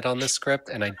cannibal's head on this script,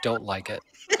 and I don't like it.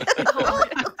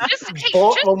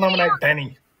 Bort will nominate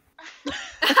Benny.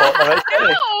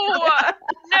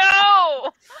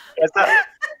 No!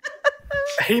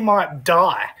 He might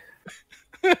die.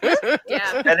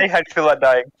 Yeah. Benny, how do you feel like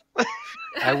dying?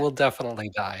 I will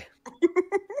definitely die.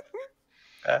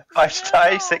 5 to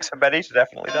tie, 6 for Benny to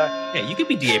definitely die. Yeah, you could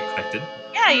be DA protected.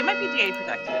 Yeah, you might be DA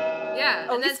protected. Yeah,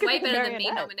 Oh, and he's that's way gonna be better than me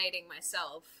marionette. nominating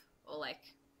myself or like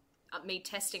me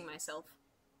testing myself.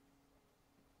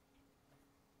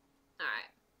 All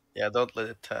right. Yeah, don't let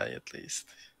it tie at least.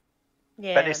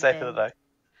 Yeah, Benny's safe for the day.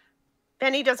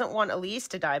 Benny doesn't want Elise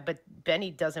to die, but Benny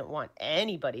doesn't want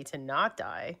anybody to not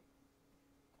die.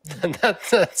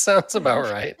 that sounds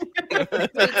about right.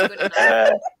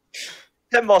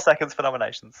 10 more seconds for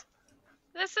nominations.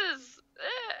 This is.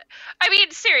 I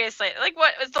mean, seriously, like,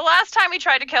 what was the last time we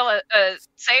tried to kill a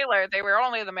sailor? They were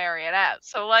only the marionette.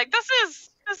 So, like, this is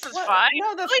fine.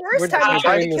 No, the Like, first time We're you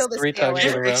tried to doing kill this the 3 times in a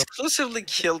sailor. row. Exclusively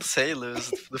killed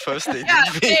sailors the first day. Yeah,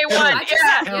 didn't we? day one.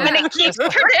 Yeah, Yeah. and it keeps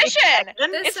tradition.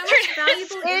 There's It's so much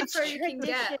valuable It's info you can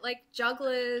tradition. get, like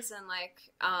jugglers and like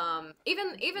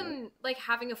even like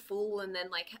having a fool and then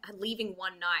like leaving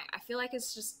one night. I feel like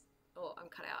it's just I'm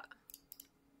cut out.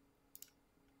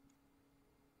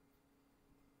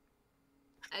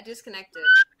 I disconnected,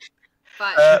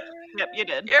 but Yep, you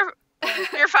did. You're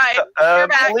fine. You're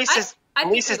back. Elise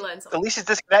is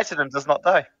disconnected and does not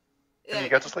die. Yeah. And you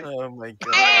go to sleep. Oh my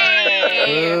god.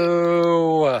 Hey!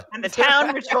 Ooh. And the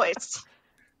town rejoiced.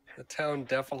 The town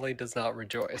definitely does not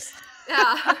rejoice.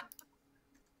 Yeah.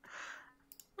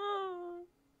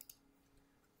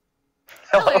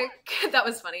 Hello. That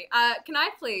was funny. Can I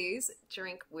please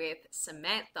drink with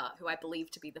Samantha, who I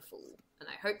believe to be the fool, and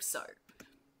I hope so.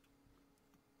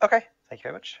 Okay, thank you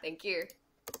very much. Thank you.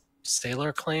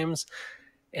 Sailor claims,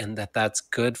 and that's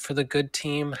good for the good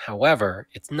team. However,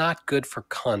 it's not good for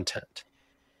content.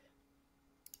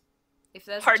 If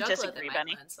there's Hard a juggler, disagree, they might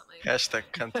Benny. learn something. Hashtag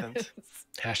content.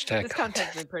 Hashtag This content.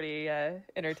 content's been pretty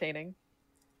entertaining.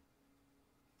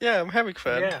 Yeah, I'm having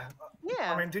fun. Yeah.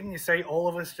 Yeah. I mean, didn't you see all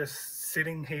of us just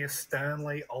sitting here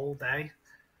sternly all day?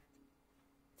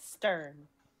 Stern.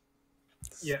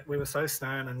 Yeah, we were so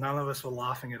stern and none of us were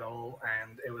laughing at all,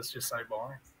 and it was just so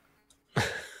boring.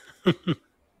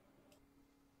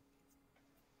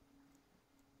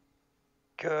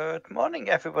 Good morning,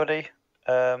 everybody.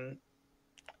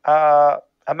 Our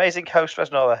amazing host,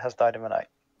 Resnora, has died in the night.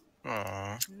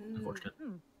 Aww. Unfortunate.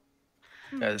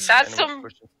 That's some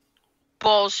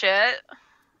bullshit.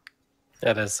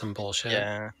 That is some bullshit.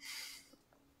 Yeah.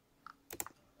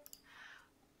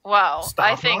 Well,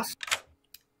 I think I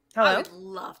Hello. would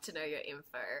love to know your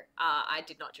info. I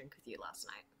did not drink with you last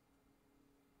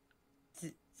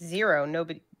night. Zero.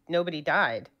 Nobody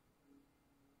died.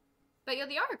 But you're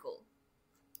the Oracle.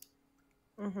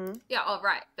 Mm-hmm. Yeah, oh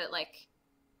right. But like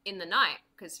in the night,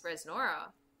 because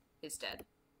Resnora is dead.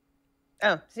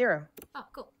 Oh, zero. Oh,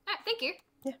 cool. Alright, thank you.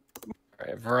 All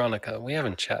right, Veronica, we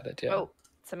haven't chatted yet. Oh,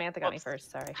 Samantha got me first.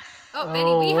 Sorry. Oh,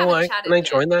 Benny, we haven't chatted Can I yet.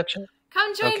 join that chat?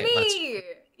 Come join Okay, me!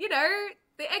 You know,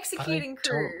 the executing I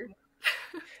crew.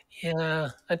 Yeah,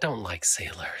 I don't like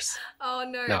sailors. Oh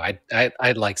no. No,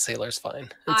 I like sailors fine.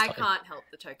 It's I fine. can't help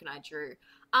the token I drew.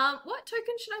 What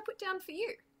token should I put down for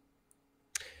you?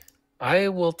 I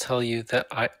will tell you that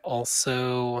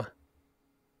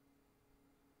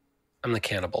I'm the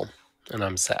cannibal, and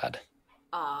I'm sad.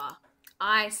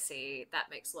 I see.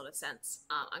 That makes a lot of sense.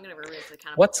 I'm going to remove the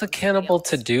cannibal. What's a from somebody cannibal else.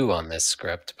 to do on this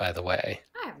script, by the way?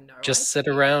 I have no Just sit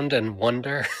idea. around and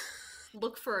wonder?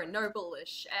 Look for a noble, a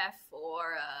chef,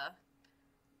 or a...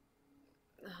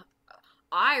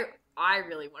 I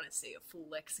really want to see a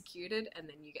fool executed, and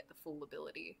then you get the fool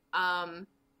ability.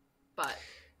 But...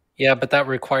 Yeah, but that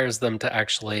requires them to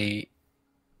actually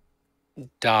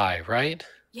die, right?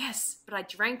 Yes, but I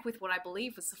drank with what I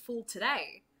believe was the fool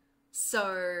today.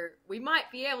 So we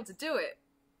might be able to do it.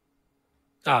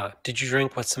 Did you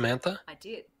drink with Samantha? I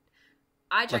did.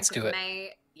 I drank Let's do with it.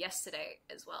 May yesterday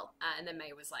as well. And then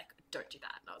May was like, don't do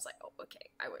that. And I was like, oh, okay,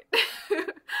 I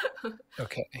won't.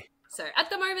 Okay. So at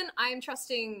the moment, I am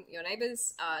trusting your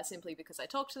neighbors simply because I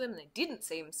talked to them and they didn't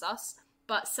seem sus.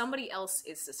 But somebody else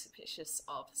is suspicious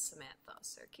of Samantha.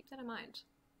 So keep that in mind.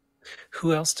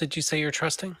 Who else did you say you're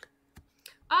trusting?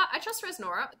 I trust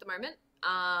Resnora at the moment.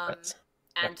 That's-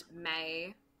 And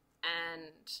May.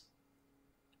 And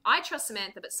I trust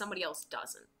Samantha, but somebody else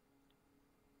doesn't.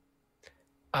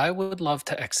 I would love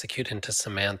to execute into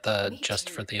Samantha Me just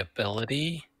too. for the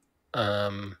ability,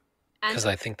 because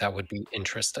I think that would be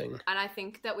interesting. And I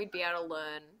think that we'd be able to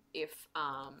learn if,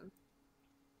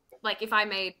 like, if I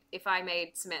made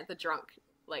Samantha drunk,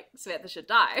 like, Samantha should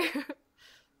die.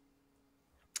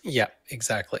 Yeah,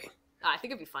 exactly. I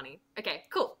think it'd be funny. Okay,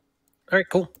 cool. All right,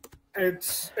 cool.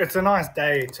 It's a nice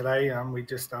day today. We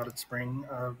just started spring.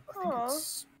 I think Aw.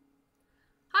 it's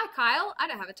Hi, Kyle. I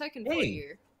don't have a token for Hey.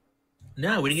 you.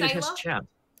 No, we didn't get a chance Sailor? to chat.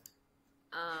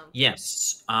 Um,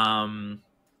 Yes. I've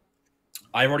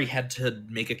already had to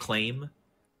make a claim.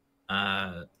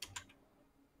 But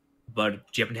do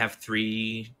you happen to have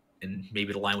 3 and maybe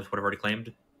it align with what I've already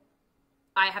claimed?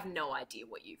 I have no idea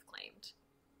what you've claimed.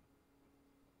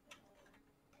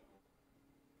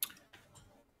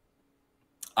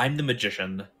 I'm the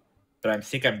magician, but I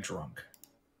think I'm drunk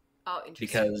Oh, interesting.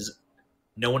 because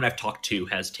no one I've talked to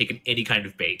has taken any kind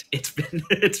of bait. It's been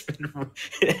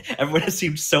everyone has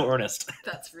seemed so earnest.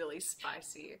 That's really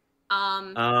spicy.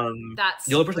 That's That's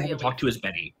the only person I haven't really talked to is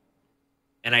Benny.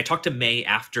 And I talked to May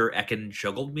after Ekin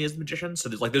juggled me as the magician, so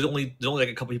there's only like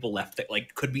a couple people left that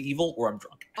like could be evil or I'm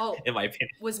drunk. Oh, in my opinion.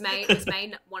 Was May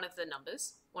one of the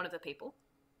numbers? One of the people?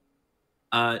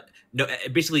 No,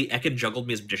 basically Ekin juggled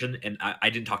me as magician, and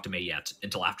I didn't talk to May yet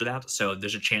until after that. So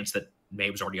there's a chance that May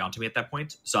was already on to me at that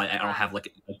point. So I don't have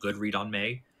like a good read on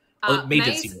May. May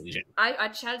did seem illusion. I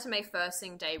chatted to May first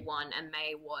thing day one, and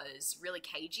May was really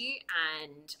cagey,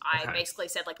 and I basically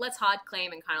said like, let's hard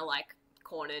claim, and kind of like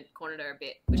cornered her a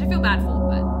bit, which I feel bad for,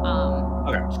 but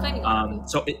okay. She's claiming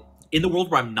so in the world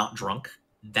where I'm not drunk,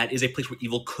 that is a place where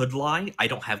evil could lie. I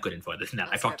don't have good info other than that.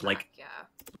 I've talked to like.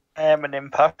 I am an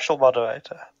impartial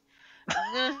moderator.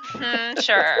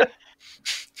 Sure.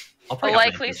 A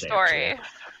likely story.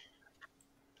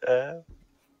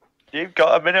 You've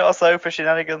got a minute or so for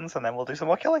shenanigans, and then we'll do some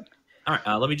more killing. All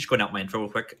right, let me just go out my info real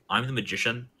quick. I'm the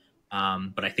magician,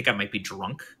 but I think I might be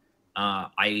drunk.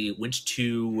 I've gone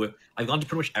to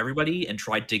pretty much everybody and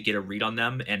tried to get a read on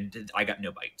them, and I got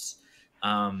no bites.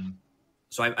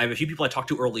 So I have a few people I talked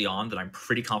to early on that I'm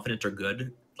pretty confident are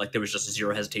good. Like there was just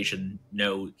zero hesitation,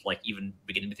 no like even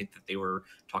beginning to think that they were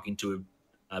talking to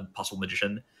a possible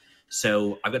magician.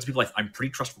 So I've got some people I'm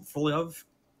pretty trustful of.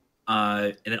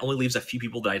 And it only leaves a few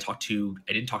people that I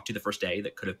didn't talk to the first day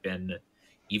that could have been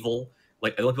evil.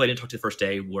 Like the only people I didn't talk to the first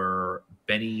day were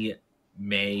Benny,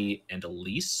 May, and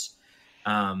Elise.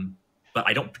 But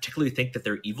I don't particularly think that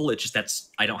they're evil. It's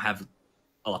just I don't have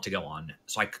a lot to go on.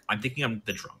 So I'm thinking I'm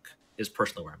the drunk is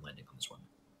personally where I'm landing on this one.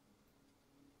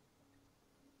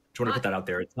 Do you want to put that out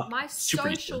there? It's not my super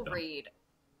social easy, read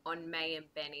on May and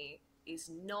Benny is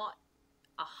not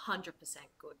 100%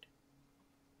 good.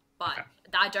 But okay.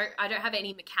 I don't have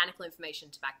any mechanical information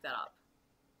to back that up.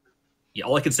 Yeah,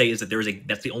 all I can say is that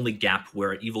that's the only gap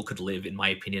where evil could live, in my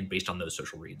opinion, based on those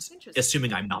social reads.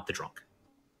 Assuming I'm not the drunk.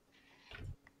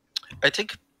 I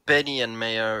think Benny and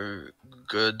May are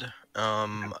good.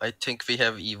 I think we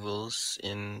have evils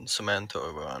in Samantha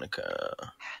or Veronica.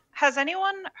 Has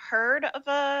anyone heard of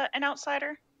an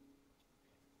outsider?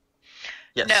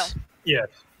 Yes. No. Yes.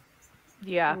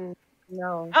 Yeah.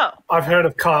 No. Oh. I've heard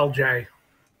of Kyle J.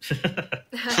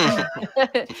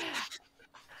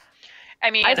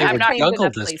 I mean, I'm not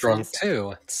juggled as drunk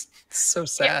too. It's so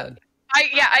sad.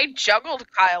 Yeah, I juggled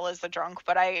Kyle as the drunk,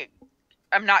 but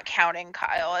I'm not counting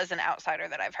Kyle as an outsider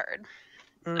that I've heard.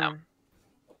 No.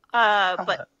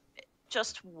 But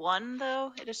just one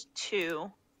though. It is two,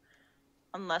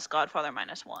 unless Godfather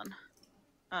 -1.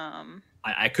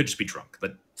 I could just be drunk,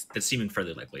 but that's seeming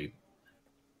fairly likely.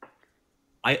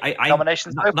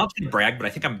 Nominations. Not to brag, but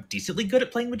I think I'm decently good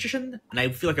at playing magician, and I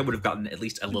feel like I would have gotten at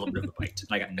least a little bit of a bite.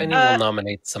 And I got no. And you will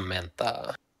nominate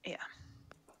Samantha. Yeah.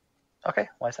 Okay,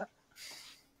 why is that?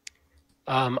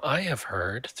 I have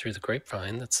heard through the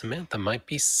grapevine that Samantha might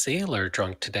be sailor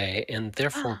drunk today, and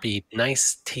therefore be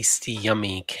nice, tasty,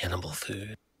 yummy cannibal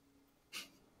food.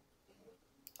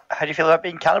 How do you feel about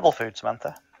being cannibal food,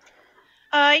 Samantha?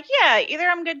 Yeah, either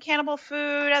I'm good cannibal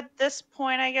food at this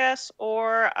point, I guess,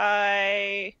 or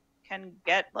I can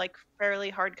get like fairly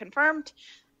hard confirmed.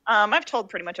 I've told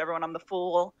pretty much everyone I'm the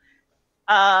fool.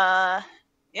 Yeah,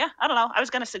 I don't know. I was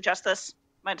gonna suggest this.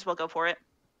 Might as well go for it.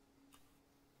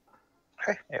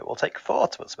 Okay, it will take 4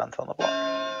 to put Samantha on the block.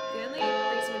 The only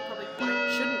reason we probably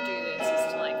shouldn't do this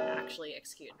is to like actually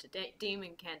execute into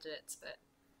demon candidates, but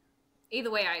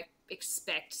either way, I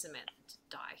expect Samantha to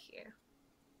die here.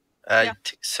 I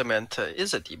think Samantha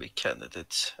is a demon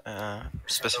candidate,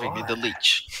 specifically the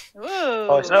leech. Ooh.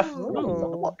 Oh, it's enough. On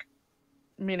the block.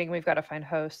 Meaning we've got to find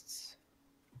hosts.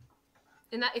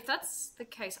 If that's the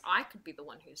case, I could be the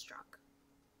one who's drunk.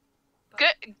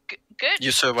 Good.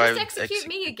 You survived. Just execute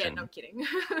me again. No, I'm kidding.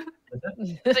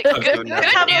 Good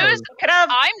news.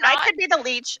 I could be the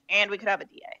leech, and we could have a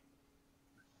DA.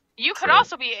 You could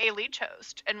also be a leech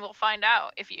host, and we'll find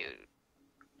out if you.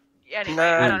 Anyway,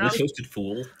 I don't know. Hosted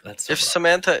fool. That's so if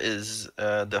Samantha is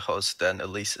the host, then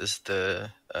Elise is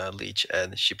the leech,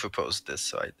 and she proposed this,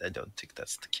 so I don't think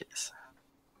that's the case.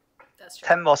 That's true.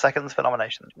 10 more seconds for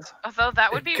nominations. Although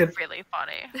that would be really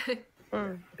funny.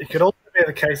 It could also be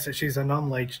the case that she's a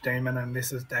non-leech demon, and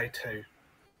this is day 2.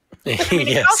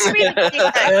 Yes.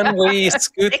 Can we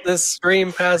scoot this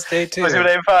stream past day 2? Let's do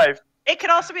day 5. It could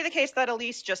also be the case that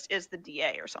Elise just is the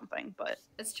DA or something, but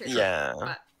that's true. Yeah,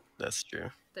 but that's true.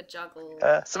 the juggle.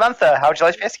 Samantha, how would you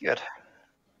like to be executed?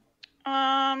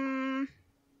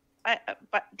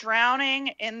 But drowning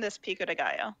in this pico de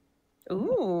gallo.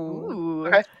 Ooh.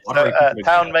 Okay. So,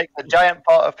 Town makes a giant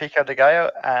pot of pico de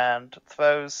gallo and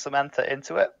throws Samantha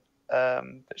into it.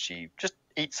 But she just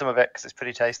eats some of it because it's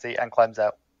pretty tasty and climbs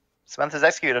out. Samantha's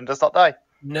executed and does not die.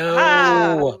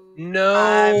 No,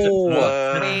 no.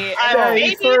 Wait, I'm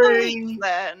maybe the Day leech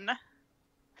then.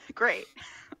 Great.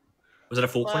 Was it a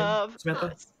full claim, Love Samantha?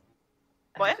 this.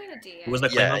 What? Who was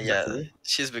that claim Yeah, of? Was that yeah. full?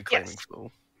 She's been claiming Yes.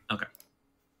 full. Okay.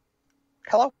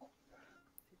 Hello.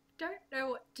 Don't know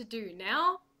what to do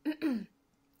now.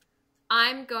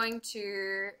 I'm going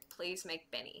to please make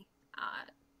Benny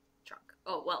drunk.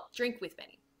 Oh, well, drink with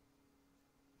Benny.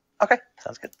 Okay,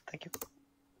 sounds good. Thank you.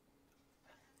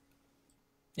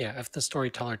 Yeah, if the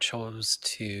storyteller chose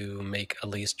to make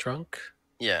Elise drunk,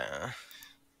 Yeah.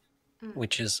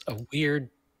 which is a weird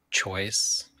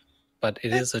choice, but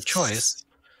it is a choice.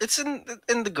 It's in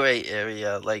the gray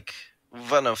area. Like,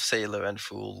 one of Sailor and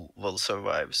Fool will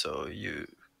survive, so you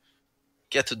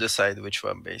get to decide which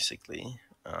one, basically.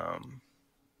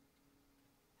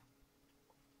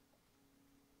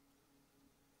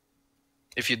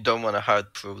 If you don't want to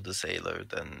hard prove the Sailor,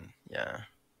 then yeah,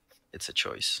 it's a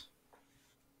choice.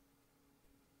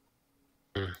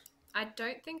 I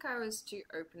don't think I was too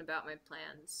open about my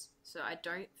plans, so I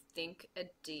don't think a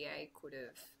DA could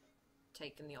have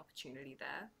taken the opportunity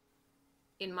there.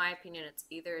 In my opinion, it's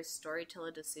either a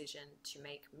storyteller decision to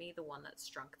make me the one that's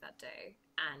drunk that day,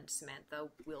 and Samantha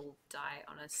will die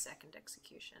on a second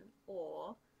execution,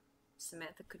 or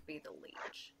Samantha could be the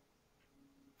leech.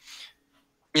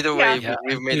 Either way,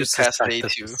 we've made it past day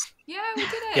 2. Yeah, we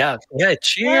did it. Yeah,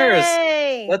 cheers!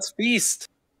 Yay! Let's feast!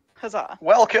 Huzzah.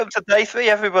 Welcome to day 3,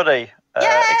 everybody.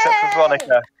 Except for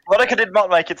Veronica. Veronica did not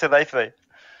make it to day 3.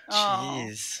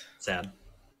 Jeez. Sad.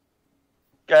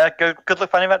 Good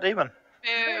luck finding that demon.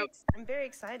 I'm very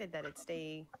excited that it's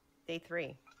day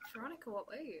 3. Veronica, what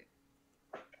were you?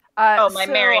 My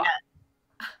marionette.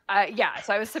 Yeah,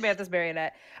 so I was Samantha's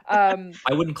marionette. I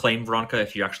wouldn't claim Veronica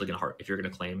if you're actually if you're gonna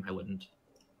claim. I wouldn't.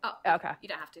 Oh, okay. You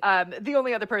don't have to. The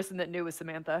only other person that knew was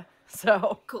Samantha.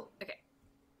 So cool. Okay.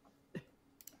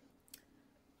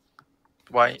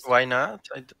 Why not?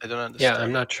 I don't understand. Yeah,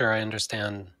 I'm not sure I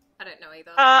understand. I don't know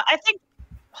either. I think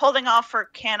holding off for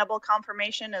cannibal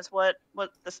confirmation is what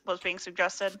this was being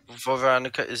suggested.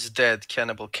 Veronica is dead.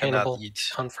 Cannibal cannot eat.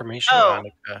 Confirmation. Oh,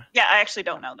 Veronica. yeah, I actually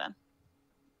don't know then.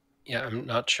 Yeah, I'm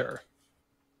not sure.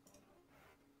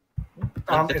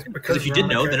 Because if you did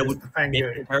know, then it would make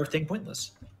the entire thing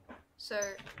pointless. So,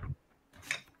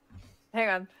 hang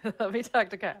on, let me talk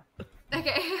to Kyle.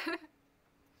 okay.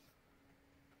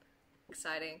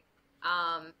 Exciting.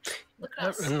 Look at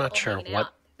us. I'm not all sure hanging what.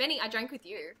 out. Benny, I drank with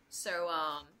you, so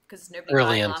because nobody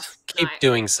Brilliant. died last Keep night.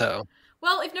 doing so.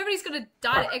 Well, if nobody's gonna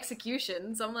die at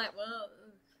executions, I'm like, well.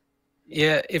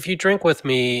 Yeah, if you drink with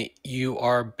me, you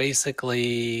are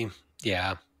basically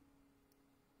yeah.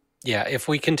 If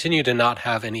we continue to not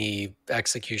have any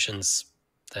executions,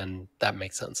 then that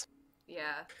makes sense.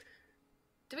 Yeah.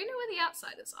 Do we know where the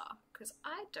outsiders are? Because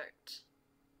I don't.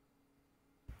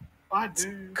 I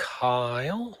do.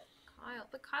 Kyle?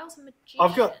 But Kyle's a magician.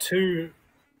 I've got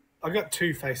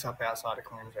two face-up outsider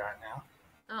claims right now.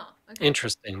 Oh, okay.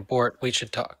 Interesting. Bort, we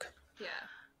should talk. Yeah.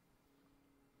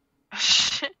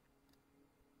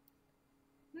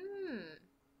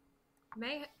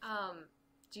 May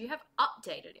do you have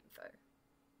updated info?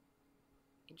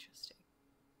 Interesting.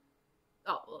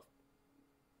 Oh well.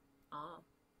 Oh.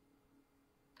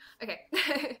 Okay.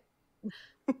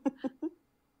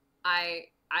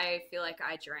 I feel like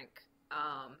I drank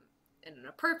in an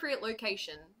appropriate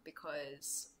location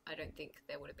because I don't think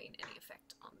there would have been any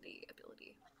effect on the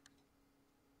ability.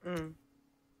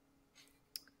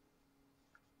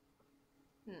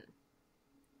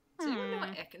 Does anyone know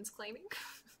what Ekken's claiming?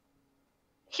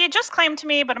 He just claimed to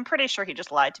me, but I'm pretty sure he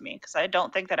just lied to me because I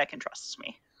don't think that Ekken trusts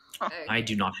me. Okay. I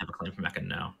do not have a claim from Ekken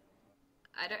now.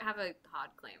 I don't have a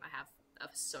hard claim. I have a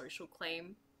social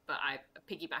claim, but I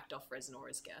piggybacked off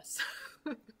Resnora's guess.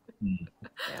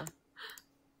 Yeah.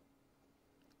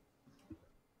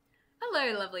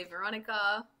 Hello, lovely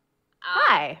Veronica.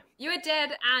 Hi. You are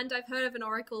dead, and I've heard of an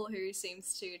oracle who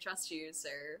seems to trust you, so...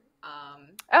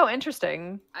 Oh,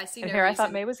 interesting. I see and no here reason... I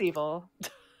thought May was evil.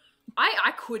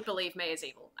 I could believe May is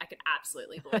evil. I could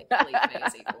absolutely believe May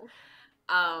is evil.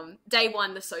 Day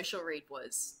one, the social read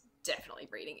was definitely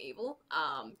reading evil,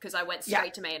 because I went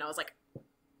straight to May and I was like,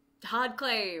 hard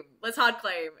claim, let's hard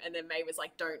claim, and then May was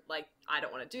like, I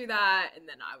don't want to do that, and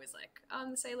then I was like,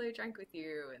 the sailor who drank with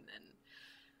you, and then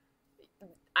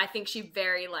I think she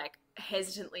very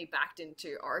hesitantly backed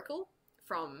into Oracle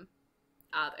from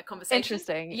a conversation.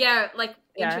 Interesting. Yeah,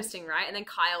 interesting, right? And then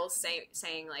Kyle's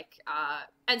saying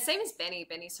and same as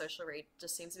Benny's social read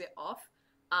just seems a bit off.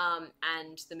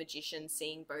 And the magician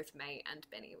seeing both May and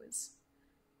Benny was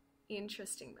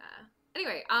interesting there.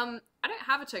 Anyway, I don't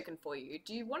have a token for you.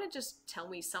 Do you want to just tell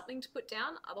me something to put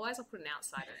down? Otherwise, I'll put an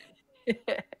outsider in.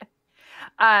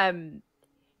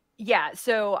 Yeah,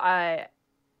 so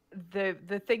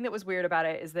the thing that was weird about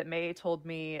it is that May told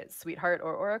me sweetheart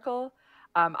or oracle.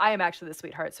 I am actually the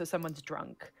sweetheart, so someone's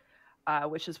drunk,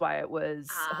 which is why it was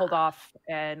hold off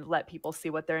and let people see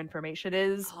what their information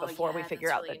is before we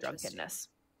figure out the drunkenness.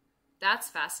 That's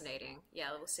fascinating. Yeah,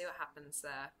 we'll see what happens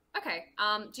there. Okay,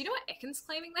 do you know what Ekken's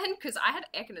claiming then? Because I had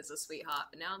Ekken as a sweetheart,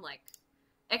 but now I'm like,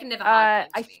 Ekken never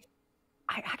hard claimed me.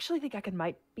 I actually think Ekken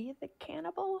might be the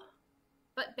cannibal.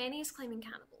 But Benny's claiming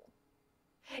cannibal.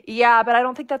 Yeah, but I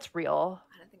don't think that's real.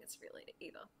 I don't think it's real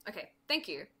either. Okay, thank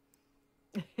you.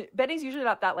 Benny's usually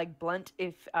not that like blunt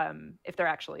if they're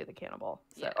actually the cannibal,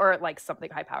 so, or like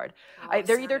something high powered.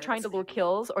 They're either trying to lure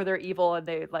kills or they're evil and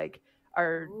they like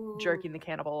are jerking the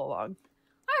cannibal along.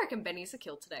 I reckon Benny's a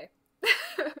kill today.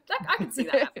 I can see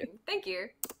that happening. Thank you.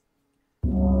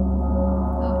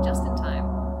 Oh, just in time.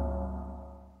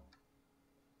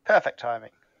 Perfect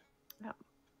timing. Yeah.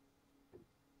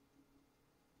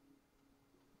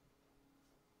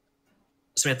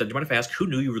 Samantha, do you mind if I ask who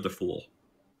knew you were the fool?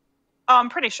 Oh, I'm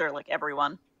pretty sure like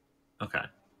everyone. Okay.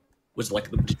 Was it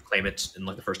like, did you claim it in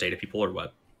like the first day to people or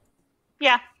what?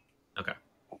 Yeah. Okay.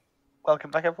 Welcome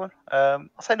back, everyone. I'll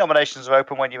say nominations are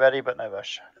open when you're ready, but no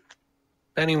rush.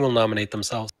 Benny will nominate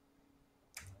themselves.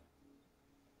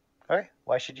 Okay.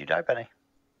 Why should you die, Benny?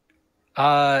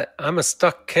 I'm a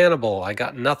stuck cannibal. I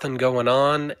got nothing going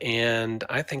on, and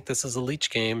I think this is a leech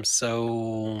game,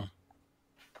 so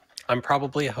I'm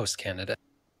probably a host candidate.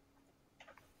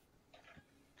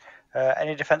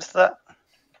 Any defense to that?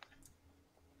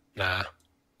 Nah.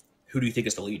 Who do you think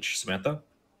is the leech, Samantha?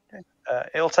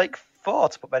 It'll take 4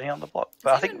 to put Benny on the block,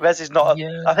 but I think Rez is not.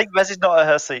 I think Rez is not at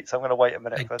her seat, so I'm going to wait a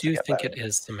minute. I do think it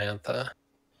is Samantha.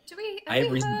 Have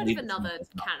we heard of another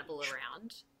cannibal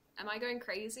around? Am I going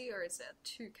crazy, or is there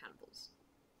 2 cannibals?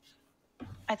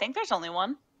 I think there's only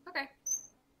one. Okay.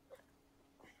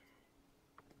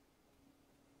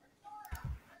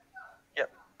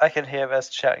 Yep, I can hear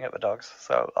Rez shouting at the dogs,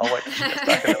 so I'll wait till she gets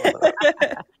back a little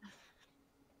bit.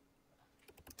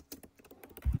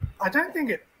 I don't think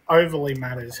it overly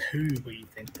matters who we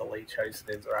think the leech host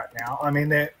is right now. I mean,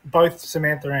 they're both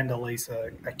Samantha and Elise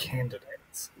are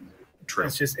candidates. True.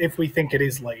 It's just if we think it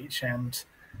is leech, and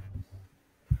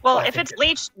well, if it's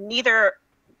leech, neither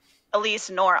Elise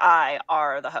nor I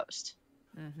are the host.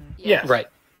 Mm-hmm. Yeah. Right.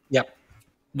 Yep.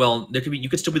 Well, there could be. You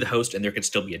could still be the host, and there could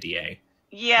still be a DA.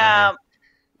 Yeah.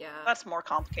 Yeah. That's more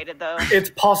complicated, though. It's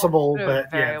possible,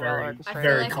 but very yeah, well very, orchestrated. I feel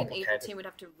very like complicated. an evil team would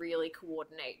have to really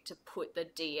coordinate to put the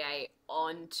DA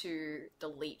onto the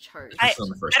leech host. I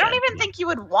don't even think you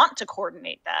would want to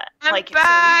coordinate that. I'm like,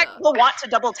 back. You'll want to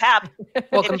double tap.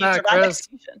 Welcome back, Rez.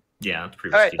 Yeah, it's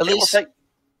pretty All right, risky. it will take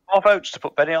 4 votes to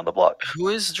put Benny on the block. Who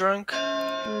is drunk?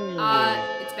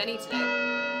 It's Benny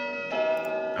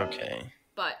today. Okay.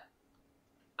 But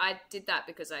I did that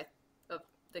because of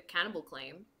the cannibal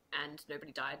claim, and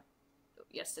nobody died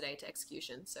yesterday to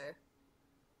execution, so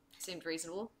it seemed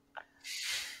reasonable.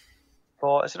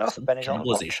 4 is enough. Benny's on the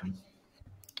block. Cannibalization.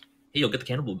 Hey, you'll get the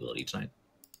cannibal ability tonight.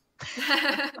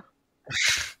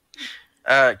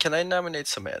 Can I nominate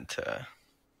Samantha?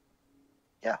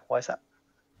 Yeah, why is that?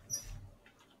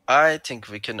 I think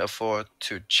we can afford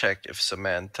to check if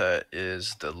Samantha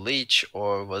is the leech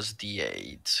or was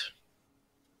DA'd.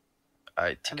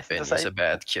 I think Anything to Benny's say? a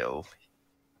bad kill.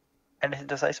 Anything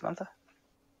to say, Samantha?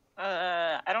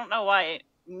 I don't know why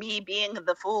me being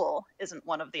the fool isn't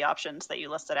one of the options that you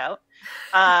listed out,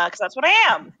 because that's what I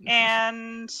am,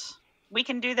 and we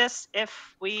can do this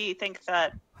if we think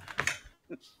that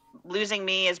losing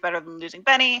me is better than losing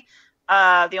Benny.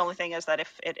 The only thing is that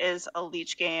if it is a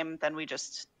leech game, then we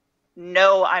just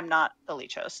know I'm not the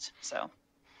leech host. So,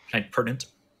 Can I pertinent?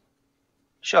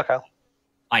 Sure, Kyle.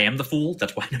 I am the fool.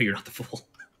 That's why I know you're not the fool.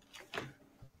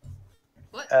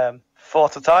 4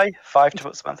 to tie, 5 to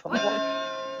put Samantha on the block.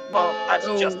 well, that's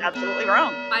just absolutely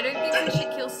wrong. I don't think we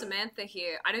should kill Samantha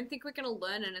here. I don't think we're going to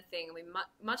learn anything. We're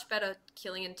much better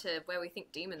killing into where we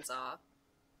think demons are.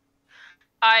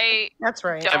 That's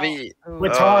right. I mean,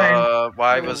 We're tied.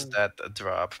 why was that a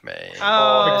drop, May?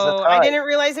 Oh, I didn't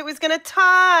realize it was gonna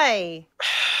tie.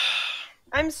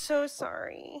 I'm so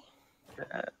sorry.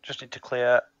 Just need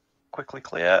to quickly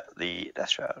clear the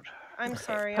death shroud. I'm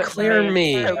sorry. Clear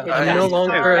me. I'm no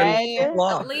longer a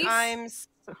block. At least I'm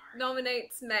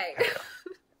nominates May.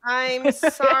 I'm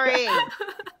sorry.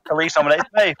 Elise nominates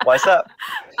May. Why is that?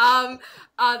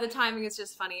 The timing is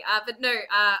just funny. But no,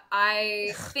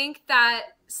 I think that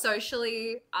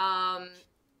socially,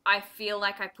 I feel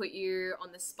like I put you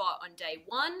on the spot on day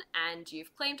 1, and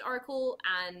you've claimed Oracle,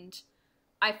 and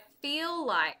I feel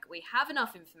like we have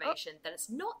enough information that it's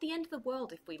not the end of the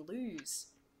world if we lose.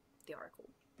 the Oracle.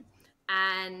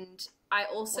 And I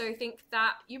also think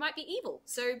that you might be evil.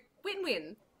 So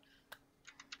win-win.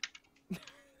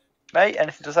 May,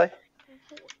 anything to say?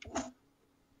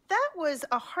 That was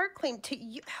a hard claim to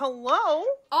you. Hello? Oh,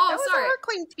 that was sorry. a hard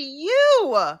claim to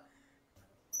you.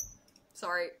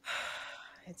 Sorry.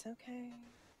 It's okay.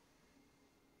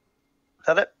 Is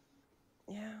that it?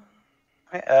 Yeah.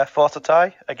 Okay, 4 to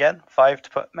tie. Again, 5 to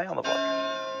put May on the block.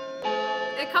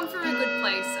 It comes from a good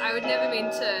place. I would never mean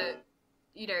to,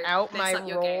 mess up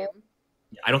your game.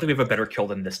 I don't think we have a better kill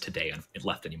than this today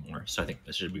left anymore. So I think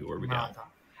this should be where we go.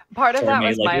 Part of that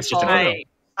was my fault.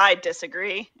 I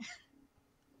disagree.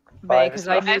 May, because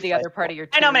I knew the other part of your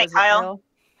team. I nominate wasn't Kyle. real.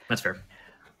 That's fair.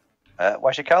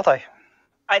 Why should Kyle tie?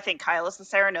 I think Kyle is the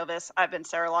Sarah Novus. I've been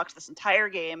Sarah locked this entire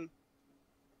game.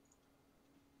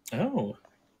 Oh,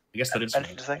 I guess that is.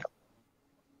 Anything to say?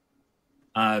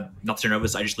 Not Sarah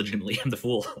Novus. I just legitimately am the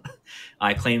fool.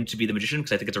 I claim to be the magician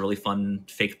because I think it's a really fun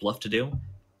fake bluff to do.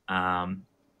 And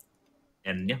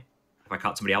yeah, if I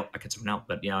caught somebody out, I caught someone out.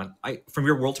 But yeah, from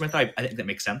your world, Samantha, I think that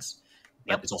makes sense.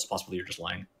 But it's also possible you're just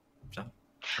lying. So.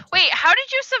 Wait, how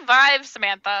did you survive,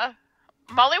 Samantha?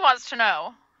 Molly wants to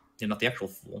know. You're not the actual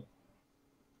fool.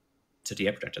 It's a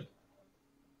DA protected.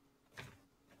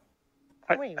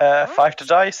 Wait, 5 to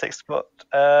die, 6 to put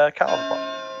Cal on the block.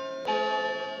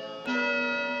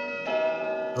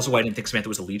 That's why I didn't think Samantha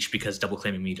was a leech, because double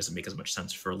claiming me doesn't make as much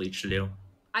sense for a leech to do.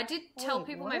 I did tell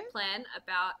people my plan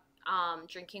about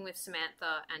drinking with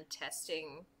Samantha and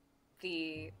testing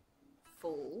the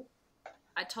fool.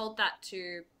 I told that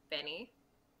to Benny.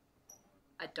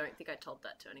 I don't think I told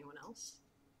that to anyone else.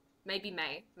 Maybe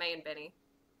May and Benny.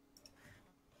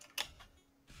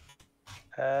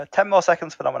 10 more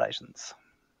seconds for nominations.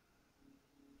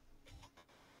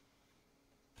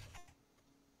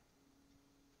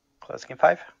 Closing in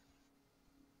 5.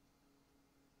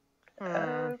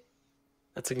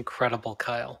 That's incredible,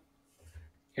 Kyle.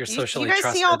 You're Do socially you guys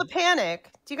trusted. see all the panic?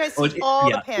 Do you guys see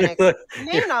all the panic?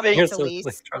 May nominates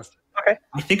Elise. Okay.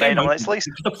 I think May nominates Elise.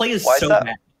 The play is Why so that?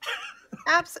 bad.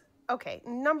 Okay,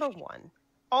 number 1,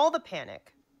 all the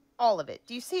panic. All of it.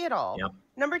 Do you see it all? Yep.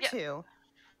 Number 2,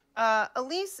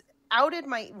 Elise outed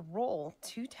my role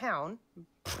to town.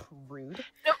 Rude.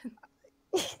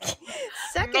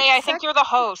 Second, May, I think you're the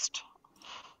host.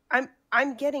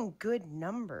 I'm getting good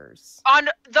numbers. On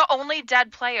the only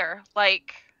dead player.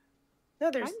 Like,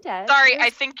 no, there's. I'm dead. Sorry, There's I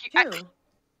think two.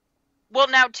 well,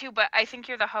 now too, but I think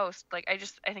you're the host. Like, I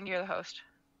think you're the host.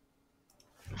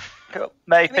 Cool.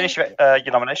 May, finish your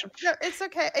nomination. No, it's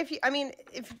okay. If you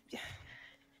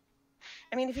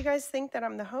guys think that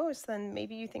I'm the host, then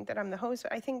maybe you think that I'm the host.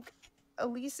 I think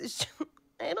Elise is just,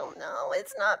 I don't know.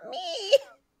 It's not me.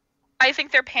 I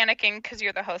think they're panicking because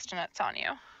you're the host and it's on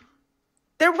you.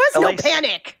 There was Elise. no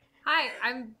panic.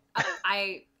 Hi,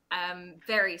 I am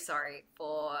very sorry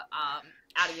for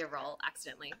out of your role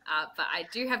accidentally. But I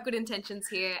do have good intentions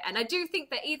here, and I do think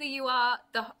that either you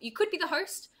could be the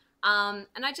host, and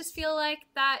I just feel like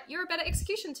that you're a better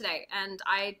execution today, and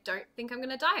I don't think I'm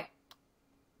gonna die.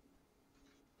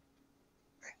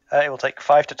 It will take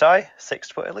 5 to tie, 6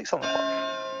 to put Elise on the block.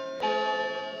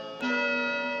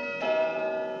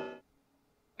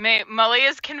 Molly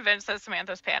is convinced that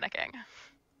Samantha's panicking.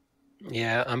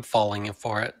 Yeah, I'm falling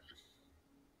for it.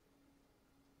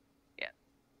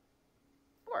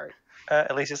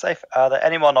 Elise is safe. Are there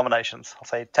any more nominations? I'll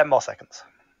say 10 more seconds.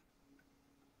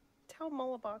 Tell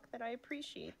Mullabach that I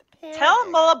appreciate the panic. Tell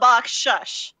Mullabach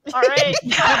shush. All right.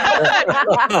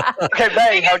 Okay,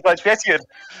 May, how would you like to be executed?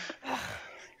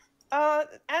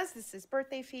 As this is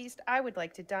birthday feast, I would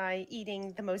like to die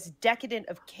eating the most decadent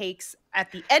of cakes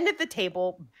at the end of the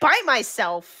table by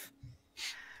myself.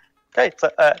 Okay,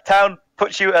 so Town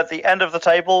puts you at the end of the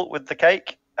table with the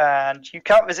cake, and you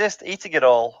can't resist eating it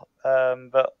all.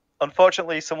 But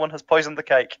unfortunately, someone has poisoned the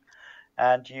cake,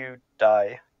 and you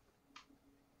die.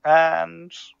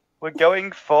 And we're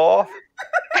going for.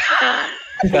 God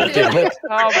damn it.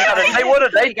 Oh, Day 1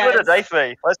 of day 2 and day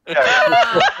 3. Let's go.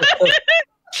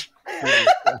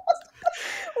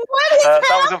 What is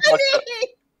happening?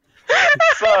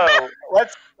 So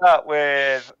let's start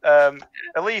with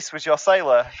Elise was your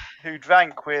sailor who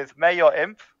drank with May your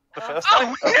imp the first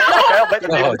time. Oh, Okay, I'll make the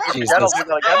Oh, deal. Jesus. I'll do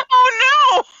that again.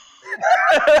 Oh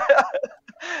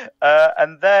no!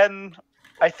 And then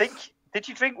I think did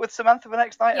you drink with Samantha the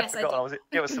next night? Yes, I I forgot. did. Was it?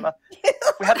 It was Samantha.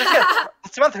 We had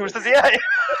Samantha who was the DA.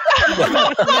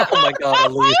 Oh my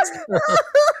god, Elise.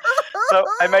 So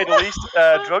I made Elise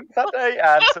drunk that day,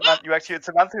 and Samantha, you executed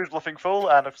Samantha, who was bluffing full,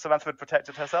 and Samantha had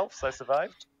protected herself, so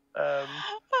survived.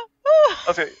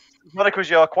 Okay, Monica was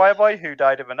your choir boy, who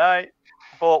died in the night.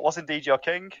 Bort was indeed your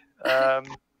king.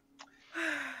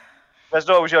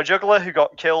 Resnor was your juggler who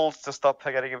got killed to stop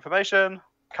her getting information.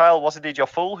 Kyle was indeed your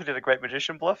fool who did a great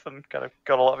magician bluff and kind of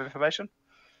got a lot of information.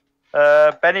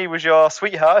 Benny was your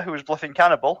sweetheart who was bluffing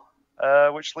cannibal,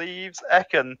 which leaves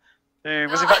Ekin, who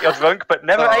was in fact your drunk but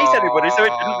never ate anybody, so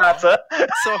it didn't matter.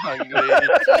 So hungry.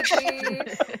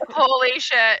 Holy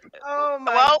shit. Oh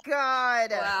my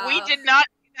god. We did not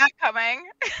see that coming.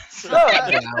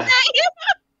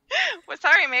 Well,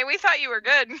 sorry, May. We thought you were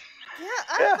good.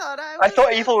 Yeah, I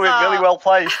thought Ethel was really well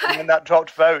placed, and then that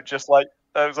dropped vote, just like,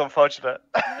 it was unfortunate.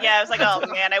 Yeah, I was like, oh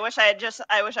man, I wish I had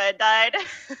died.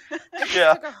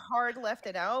 Yeah. Took a hard left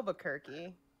at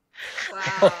Albuquerque.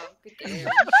 Wow, good game.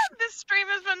 This stream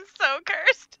has been so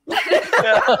cursed.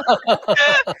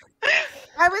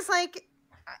 I was like,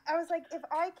 if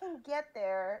I can get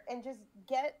there and just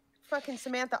get fucking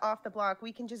Samantha off the block,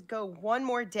 we can just go one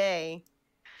more day.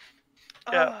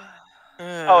 Yeah.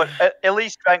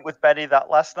 Elise drank with Benny that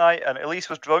last night, and Elise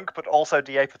was drunk, but also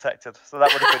DA protected. So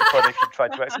that would have been fun if you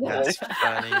tried to execute Elise.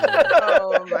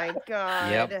 Oh my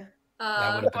god. Yep.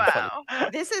 That would have been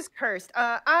funny. This is cursed.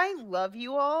 I love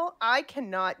you all. I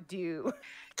cannot do.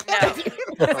 No.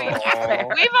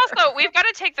 We've got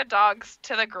to take the dogs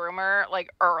to the groomer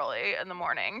like early in the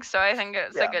morning, so I think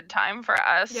it's a good time for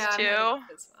us too.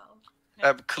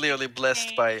 I'm clearly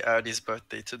blessed by Artie's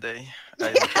birthday today.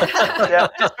 Yeah,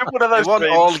 just one of those won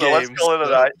streams, all so games. let's call it a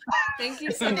night. Thank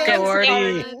you so Thanks, much.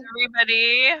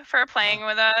 everybody, for playing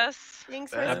with us.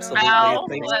 Thanks for Absolutely.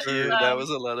 Thank you. That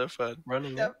was a lot of fun.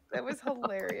 Running That was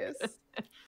hilarious.